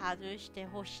を外して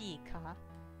ほしいか。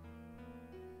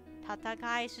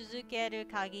戦い続ける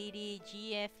限り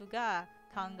GF が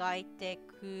考えて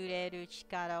くれる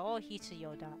力を必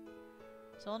要だ。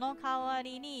その代わ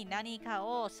りに何か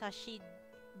を差し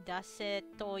出せ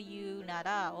というな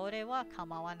ら俺は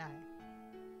構わない。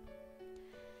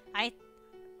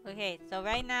Okay, so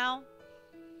right now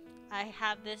I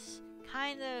have this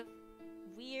kind of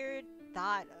weird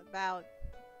thought about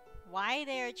why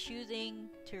they are choosing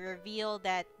to reveal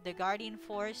that the Guardian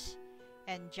Force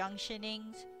and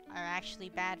junctionings are actually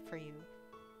bad for you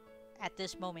at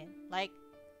this moment. Like,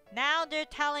 now they're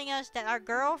telling us that our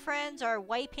girlfriends are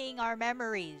wiping our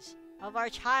memories of our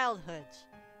childhoods.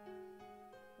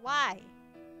 Why?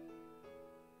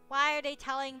 Why are they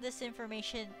telling this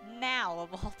information now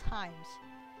of all times?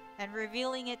 And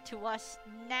revealing it to us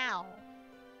now?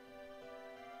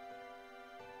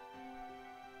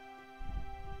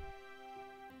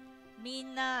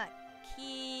 Minna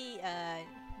日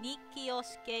記を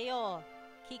つけよ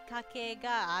う。きっかけ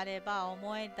があれば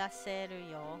思い出せる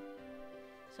よ。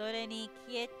それに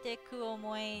消えてく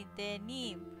思い出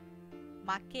に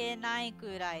負けない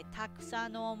くらいたくさ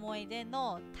んの思い出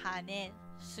の種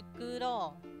作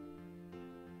ろう。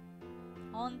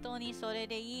本当にそれ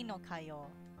でいいのかよ。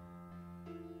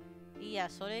いや、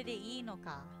それでいいの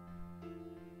か。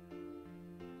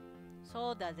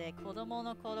そうだぜ、子供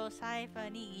の頃サイファー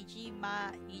にいじ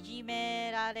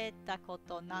められたこ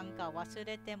となんか忘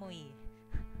れてもい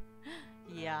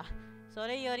い。いや、そ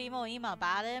れよりも今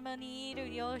バレムにいる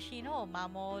両親を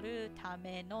守るた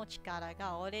めの力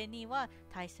が俺には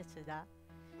大切だ。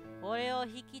俺を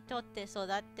引き取って育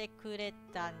ってくれ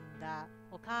たんだ。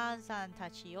お母さんた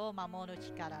ちを守る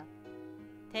力。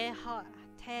手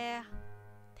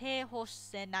干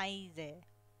せないぜ。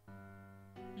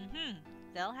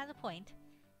Zell has a point.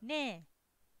 ね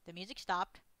え。The music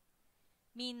stopped.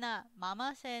 みんな、マ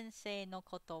マ先生の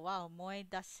ことは思い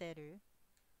出せる？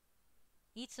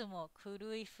いつも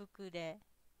黒い服で。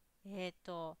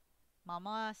マ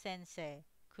マ先生、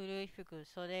黒い服、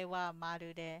それはま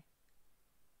るで。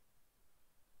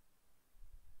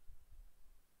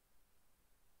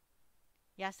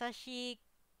優しい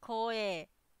声、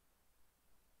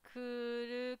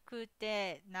黒く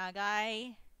て長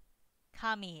い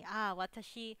髪。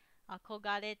私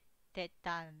憧れて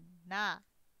たな。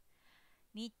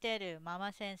似てる、マ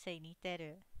マ先生似て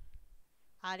る。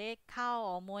あれ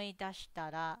顔思い出した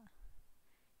ら、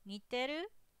似て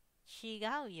る？違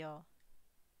うよ。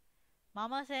マ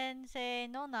マ先生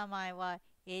の名前は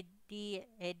エデ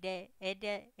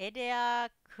ア・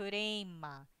クレイ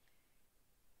マー。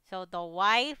So the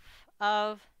wife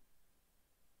of...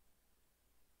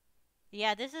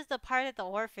 Yeah, this is the part of the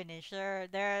orphanage.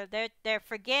 They're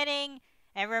forgetting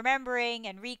and remembering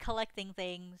and recollecting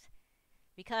things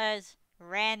because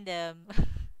random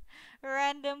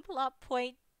random plot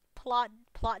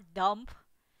dump.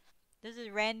 This is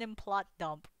random plot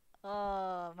dump.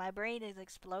 Oh, my brain is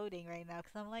exploding right now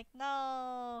because I'm like,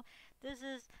 no, this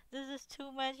is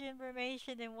too much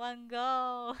information in one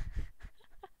go.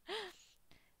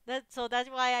 That's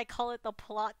why I call it the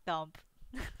plot dump.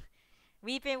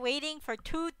 We've been waiting for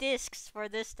 2 discs for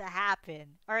this to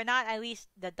happen. Or not at least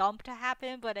the dump to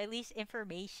happen, but at least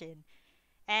information.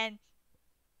 And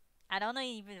I don't know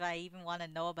even if I even want to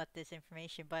know about this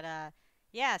information, but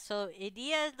yeah, so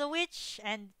Idia is the witch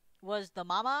and was the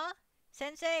mama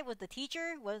sensei, was the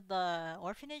teacher, was the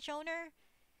orphanage owner,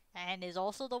 and is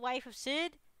also the wife of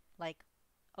Sid. Like,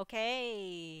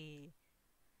 okay.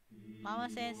 ママ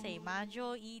先生、魔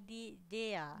女イ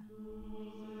デア。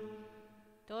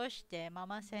どうしてマ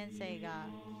マ先生が、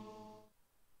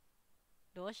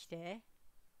どうして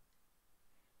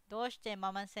どうして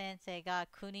ママ先生が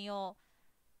国を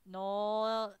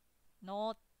の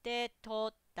乗って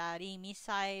取ったり、ミ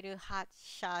サイル発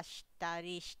射した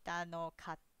りしたの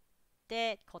かっ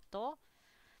てこと？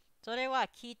それは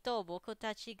きっと僕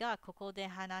たちがここで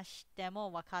話して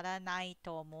もわからない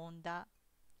と思うんだ。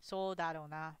そうだろう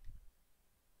な。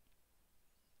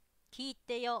聞い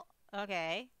てよ。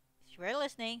Okay. We're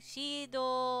listening. シー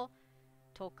ド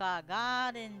とかガ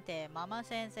ーデンってママ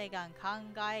先生が考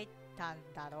えたん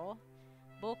だろ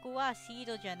う。僕はシー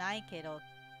ドじゃないけど、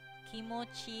気持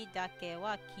ちだけ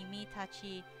は君た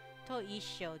ちと一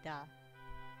緒だ。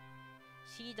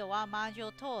シードは魔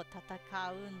女と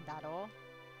戦うんだろ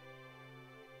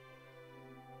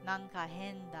う。なんか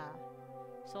変だ。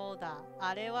そうだ。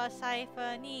あれはサイフ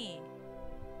ァーに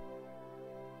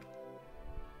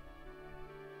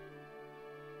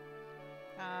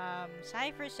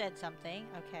Cypher said something.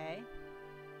 Okay.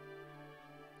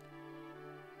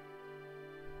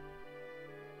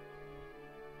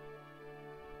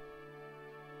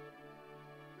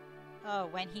 Oh,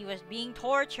 when he was being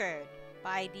tortured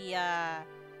by the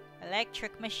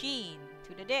electric machine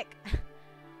to the dick.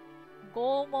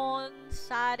 拷問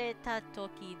された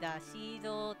時だ。シー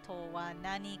ドとは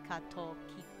何かと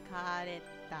聞かれ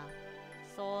た。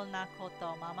そんなこ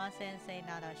とママ先生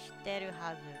なら知ってる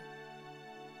はず。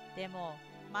でも、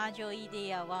魔女イ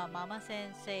デアはママ先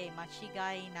生間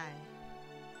違いない。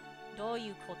どう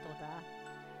いうことだ？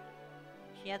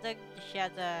 She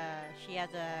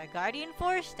has a guardian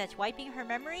force that's wiping her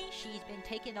memory. She's been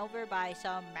taken over by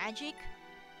some magic.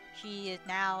 She is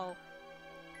now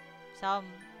some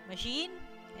machine,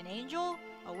 an angel,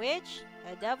 a witch,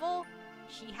 a devil.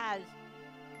 She has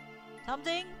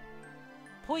something.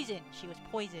 Poison. She was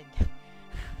poisoned.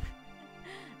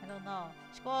 I don't know.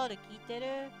 Squall 聞いて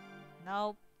る？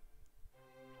 No.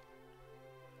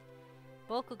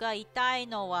 僕が言いたい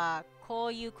のはこ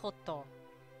ういうこと。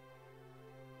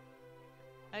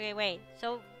Okay, wait.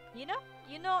 So,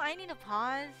 I need to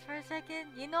pause for a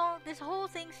second. This whole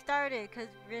thing started because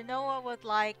Rinoa was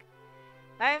like,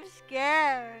 I'm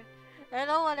scared. I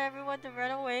don't want everyone to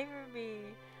run away from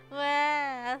me.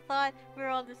 I thought we were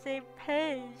on the same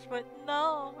page, but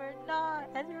no, we're not.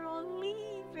 And you're all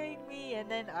leaving me. And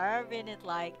then Arvin is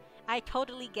like, I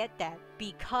totally get that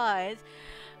because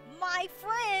my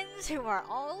friends who are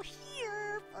all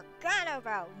here forgot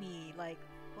about me. Like,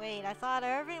 wait, I thought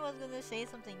Irvin was gonna say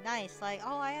something nice. Like,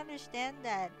 oh, I understand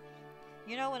that.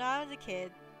 When I was a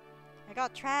kid, I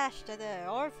got trashed at the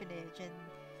orphanage and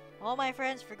all my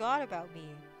friends forgot about me.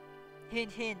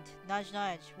 Hint, hint, nudge,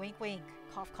 nudge, wink, wink,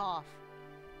 cough, cough.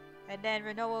 And then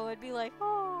Rinoa would be like,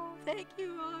 oh, thank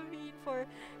you, Irvin, for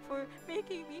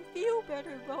making me feel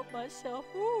better about myself.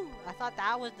 Ooh. I thought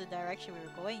that was the direction we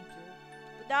were going through.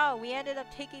 But no, we ended up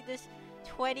taking this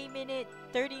 20-minute,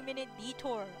 30-minute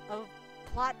detour of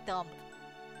plot dump.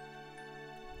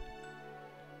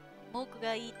 僕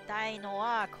が言いたいの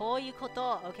はこういうこ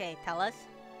と。Okay, tell us.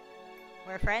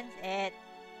 We're friends?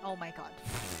 Oh my god.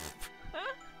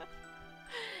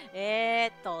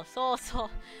 そうそう。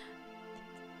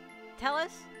Tell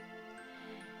us.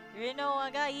 ルノ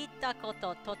アが言ったこ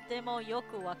ととってもよ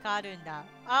くわかるんだ。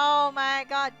Oh my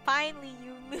god, finally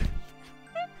you looped.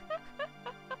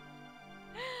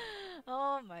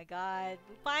 Oh my god.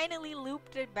 Finally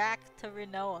looped it back to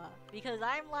Rinoa. Because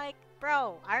I'm like,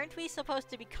 bro, aren't we supposed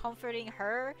to be comforting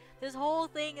her? This whole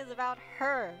thing is about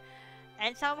her.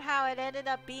 And somehow it ended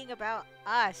up being about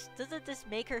us. Doesn't this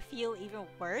make her feel even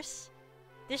worse?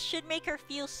 This should make her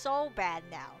feel so bad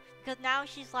now. Because now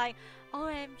she's like,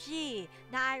 OMG,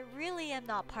 now I really am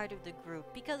not part of the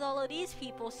group. Because all of these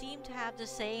people seem to have the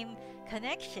same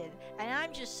connection. And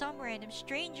I'm just some random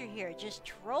stranger here, just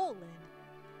trolling.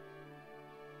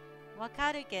 わ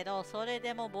かるけど、それ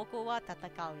でも僕は戦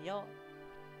うよ。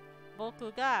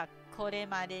僕がこれ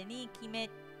までに決め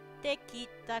てき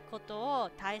たことを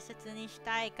大切にし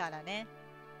たいからね。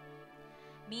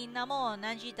みんなも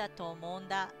同じだと思うん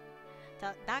だ。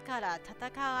だから戦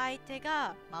う相手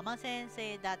がママ先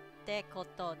生だってこ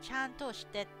とをちゃんとし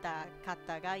てた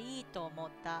方がいいと思っ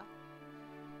た。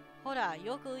ほら、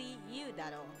よく言う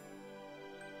だろう。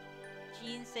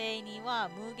人生には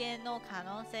無限の可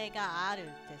能性があるっ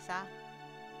てさ。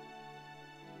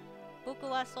僕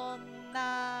はそん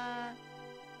な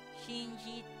信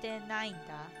じてないんだ。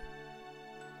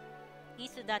い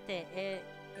つだって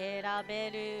選べ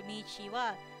る道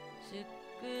は少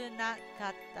なか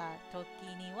った時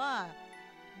には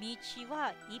道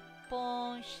は一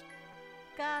本し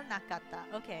かなかっ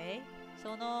た。Okay.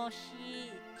 そのし、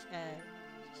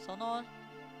その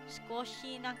少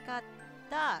しなかっ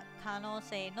た可能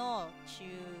性の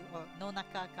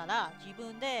中から自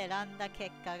分で選んだ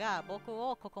結果が僕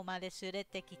をここまで連れ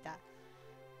てきた。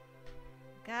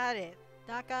Got it.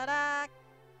 だか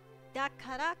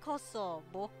らこそ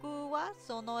僕は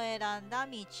その選んだ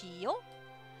道を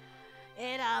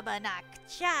選ばなく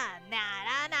ちゃな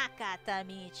らなかった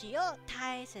道を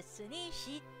大切に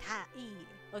したい。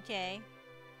Okay?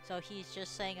 So he's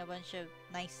just saying a bunch of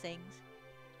nice things.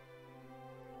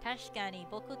 確かに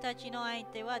僕たちの相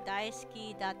手は大好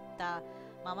きだった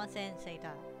ママ先生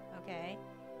だ。Okay?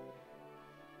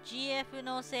 GF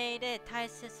のせいで大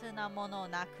切なものを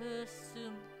なくす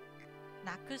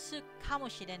かも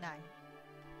しれない。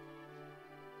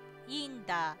いいん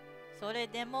だ。それ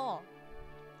でも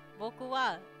僕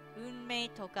は運命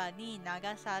とかに流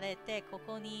されてこ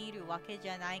こにいるわけじ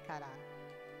ゃないから。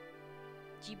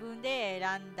自分で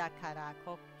選んだから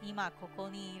今ここ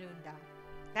にいるんだ。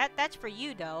That's for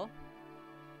you though.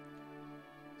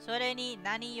 それに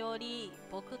何より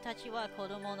僕たちは子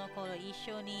供の頃一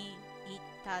緒に行っ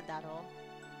ただろ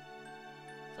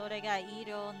う。それがい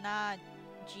ろんな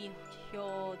辞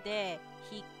表で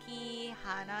引き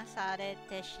離され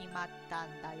てしまった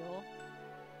んだよ。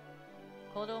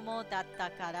子供だっ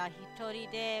たから一人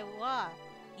では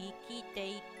生きて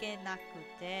いけなく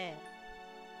て、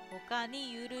他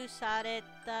に許され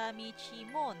た道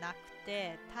もなく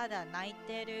て、ただ泣い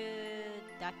てる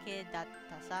だけだっ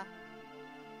たさ。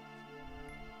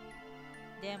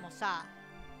でも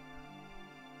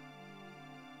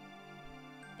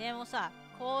さ、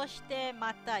こうして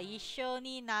また一緒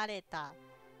になれた。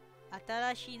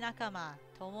新しい仲間、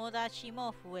友達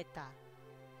も増えた。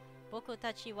僕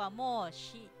たちはもう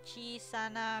小さ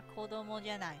な子供じ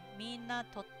ゃない。みんな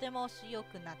とっても強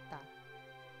くなった。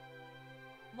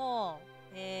も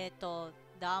う、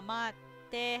黙っ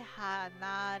て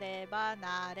離れ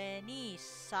離れに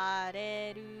さ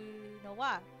れるの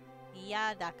は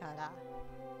嫌だから。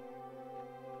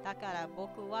だから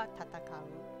僕は戦う。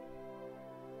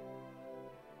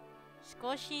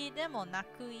少しでも長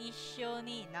く一緒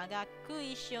に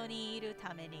いる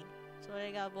ために、そ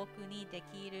れが僕にで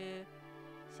きる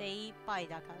精一杯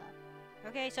だから。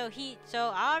Okay, so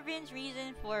Arvin's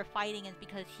reason for fighting is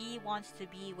because he wants to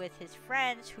be with his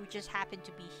friends who just happen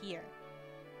to be here.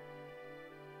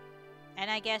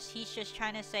 And I guess he's just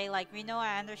trying to say like, Rinoa,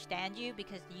 I understand you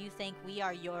because you think we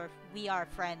are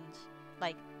friends.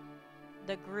 Like,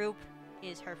 the group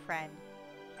is her friend.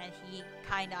 And he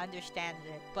kind of understands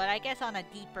it. But I guess on a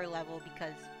deeper level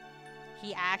because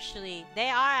they are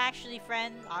actually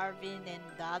friends, Arvin and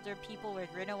the other people, where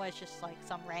Rinoa is just like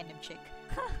some random chick.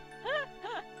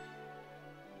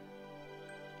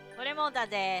 俺もだ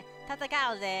ぜ、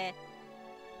戦うぜ。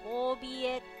怯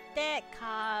えて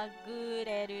隠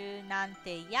れるなん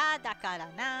て嫌だから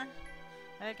な。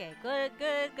Okay, good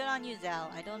on you, Zell.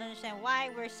 I don't understand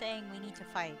why we're saying we need to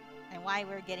fight and why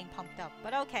we're getting pumped up.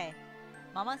 But okay.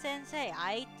 ママ先生、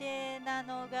相手な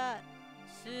のが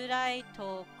辛い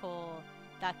とこ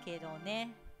だけど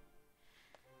ね。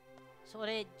そ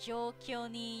れ状況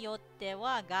によって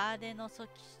はガーデンの卒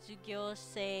業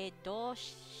生同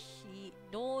士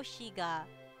が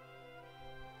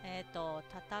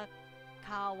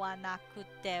戦わなく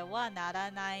てはなら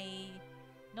ない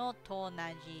のと同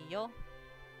じよ。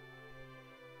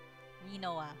リ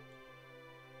ノは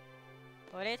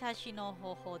俺たちの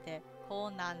方法でこ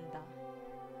うなんだ。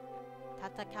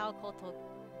戦うこと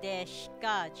でし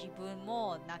か自分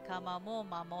も仲間も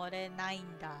守れない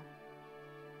んだ。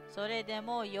それで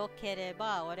もよけれ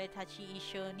ば俺たち一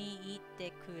緒に行って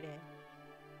くれ。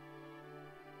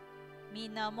み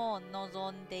んなも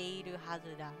望んでいるは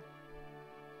ずだ。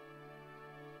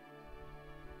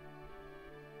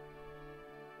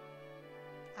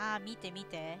あ、見て見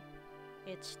て。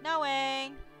It's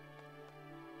snowing!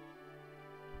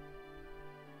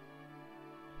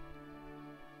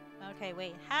 Okay,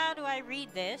 wait, how do I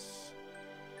read this?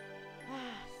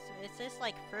 So is this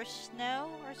like first snow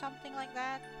or something like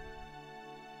that?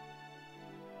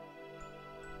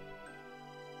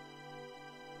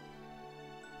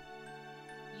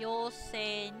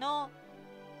 Yosei no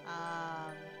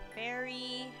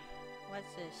fairy,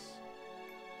 what's this?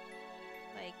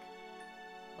 Like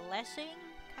blessing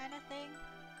kind of thing?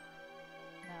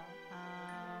 No.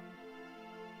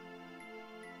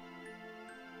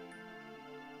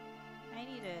 I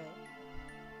need to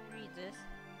read this.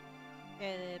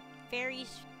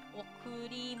 Fairy's 贈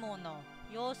り物。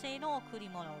妖精の贈り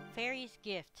物。Fairy's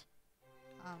gift.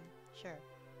 Sure.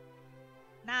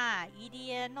 なあ、入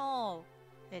江の、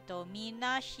み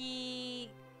なし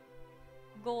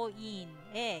ご院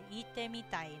へ行ってみ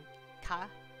たい。か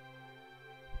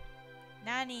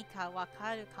何かわ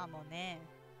かるかもね。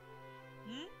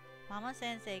ママ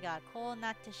先生がこう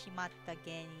なってしまった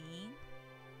原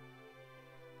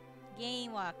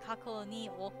因は過去に起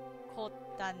こっ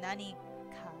た何か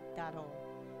だろう。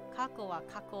過去は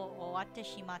過去終わって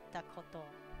しまったこと。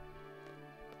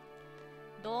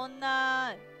どん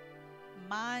な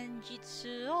満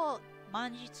実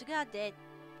が出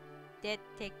て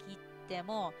きて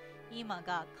も今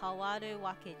が変わる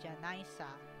わけじゃないさ。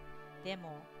で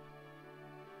も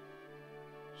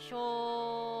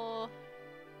正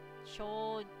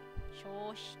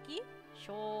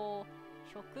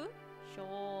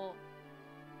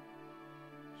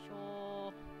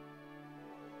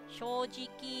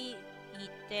直言っ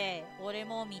て俺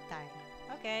もみたい。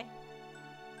Okay.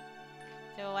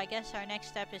 So I guess our next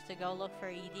step is to go look for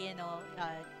Idia's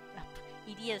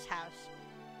house.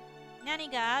 何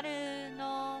がある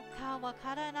のかわ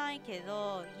からないけ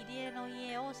ど、イディアの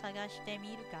家を探して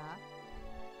みるか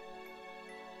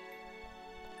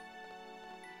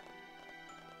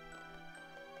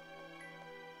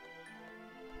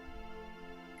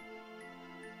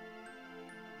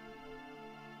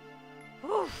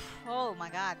？Oh my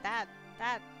god, that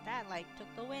like took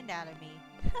the wind out of me.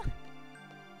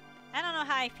 I don't know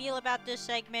how I feel about this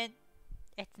segment.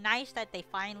 It's nice that they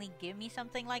finally give me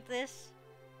something like this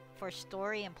for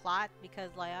story and plot because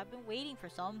like I've been waiting for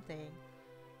something.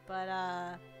 But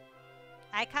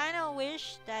I kind of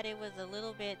wish that it was a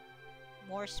little bit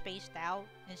more spaced out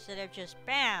instead of just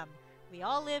BAM! We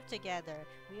all live together.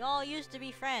 We all used to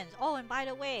be friends. Oh, and by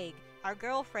the way, our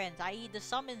girlfriends, i.e. the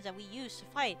summons that we used to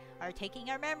fight, are taking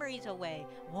our memories away.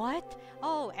 What?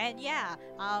 Oh, and yeah,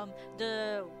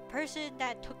 the person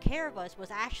that took care of us was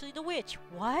actually the witch.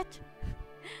 What?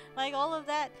 Like, all of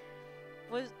that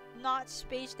was not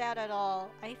spaced out at all.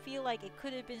 I feel like it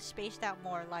could have been spaced out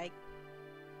more. Like,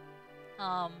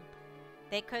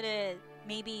 they could have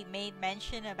maybe made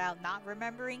mention about not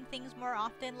remembering things more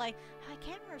often. Like, I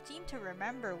can't seem to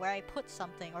remember where I put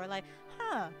something. Or like,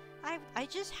 I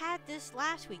just had this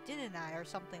last week, didn't I? Or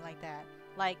something like that.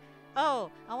 Like, oh,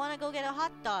 I want to go get a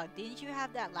hot dog. Didn't you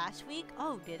have that last week?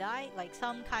 Oh, did I? Like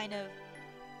some kind of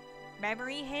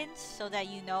memory hints so that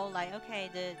you know, like, okay,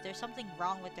 there's something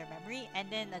wrong with their memory. And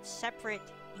then a separate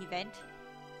event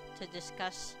to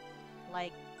discuss,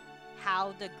 like,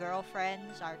 how the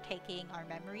girlfriends are taking our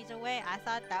memories away. I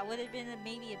thought that would have been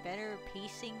maybe a better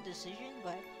pacing decision,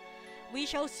 but we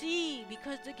shall see,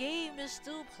 because the game is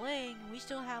still playing. We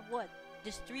still have, what,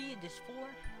 this 3 and this 4?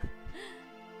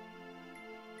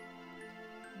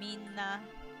 Minna,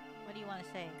 what do you want to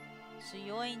say?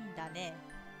 Tsuyoi da ne.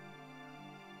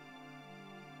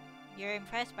 You're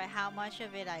impressed by how much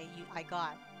of it I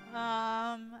got.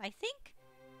 I think,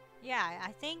 yeah,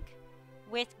 I think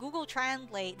with Google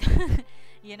Translate,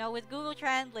 you know, with Google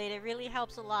Translate, it really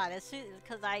helps a lot.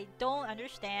 Because I don't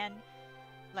understand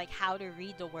like how to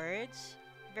read the words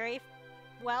very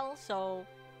well, so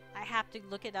I have to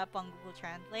look it up on Google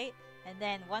Translate, and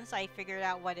then once I figured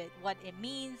out what it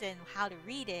means and how to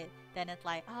read it, then it's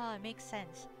like, oh, it makes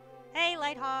sense. Hey,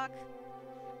 Lighthawk!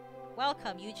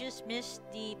 Welcome. You just missed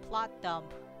the plot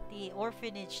dump, the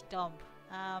orphanage dump.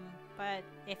 But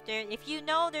if you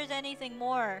know there's anything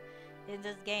more in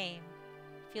this game,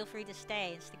 feel free to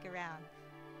stay and stick around.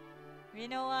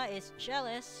 Rinoa is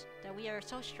jealous that we are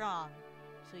so strong.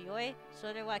 Tsuyoi,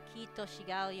 それはきっと違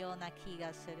うような気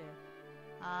がする。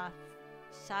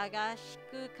探し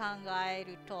く考え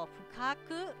ると、深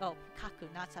く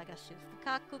な探し、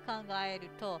深く考える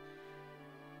と、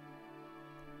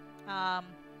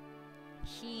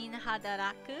新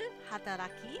働き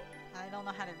I don't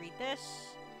know how to read this.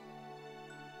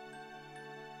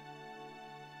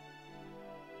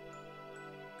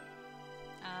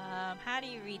 How do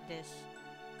you read this?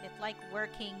 It's like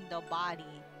working the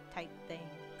body type thing.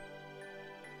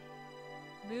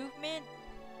 Movement?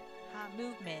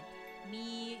 Movement.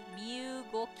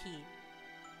 Miugoki.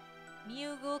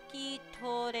 Miugoki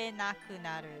torenaku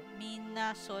naru.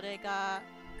 Minna sore ga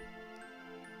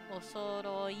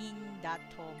osoroi n da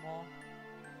tomo.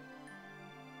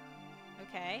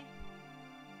 Okay.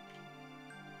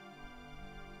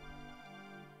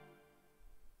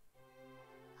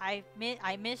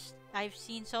 I've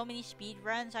seen so many speed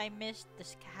runs, I missed the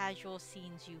casual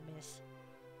scenes you miss.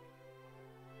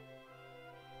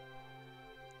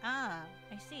 Ah,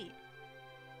 I see.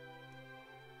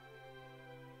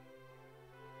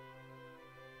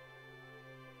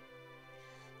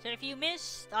 So if you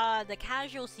miss the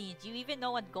casual scenes, do you even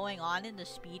know what's going on in the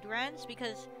speed runs?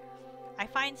 Because I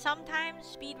find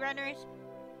sometimes speedrunners,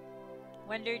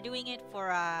 when they're doing it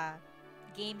for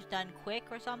games done quick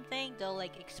or something. They'll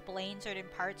like explain certain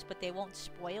parts, but they won't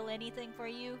spoil anything for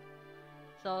you.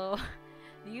 So,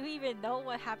 do you even know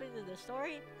what happens in the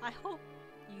story? I hope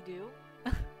you do.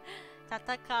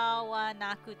 戦わ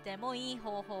なくてもいい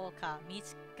方法が見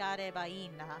つかればいい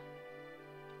な。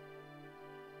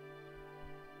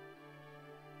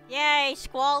Yay!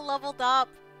 Squall leveled up!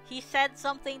 He said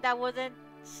something that wasn't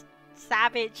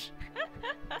savage.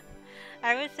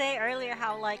 I would say earlier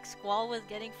how like Squall was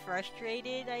getting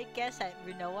frustrated, I guess, at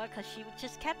Rinoa because she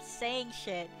just kept saying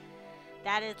shit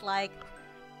that is like,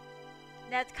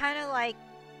 that's kind of like,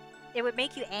 it would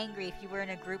make you angry if you were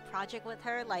in a group project with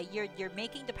her. Like you're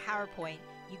making the PowerPoint,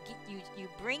 you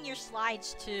bring your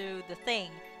slides to the thing,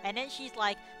 and then she's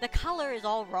like, the color is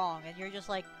all wrong, and you're just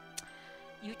like,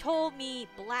 you told me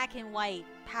black and white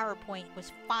PowerPoint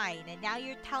was fine, and now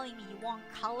you're telling me you want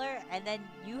color, and then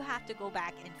you have to go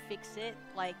back and fix it.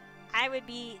 Like, I would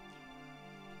be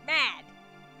mad.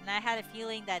 And I had a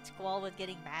feeling that Squall was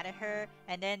getting mad at her,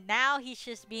 and then now he's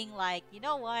just being like, you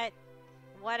know what?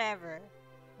 Whatever.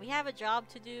 We have a job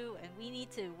to do, and we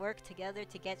need to work together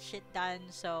to get shit done,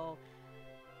 so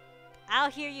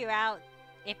I'll hear you out.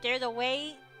 If there's a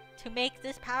way to make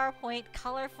this PowerPoint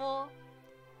colorful,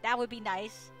 that would be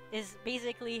nice. Is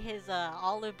basically his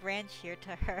olive branch here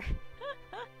to her.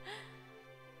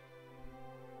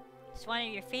 It's one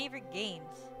of your favorite games.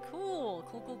 Cool,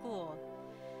 cool, cool, cool.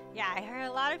 Yeah, I heard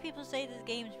a lot of people say this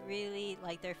game's really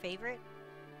like their favorite.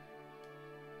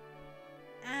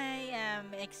 I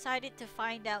am excited to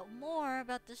find out more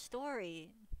about the story,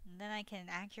 and then I can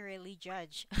accurately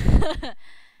judge.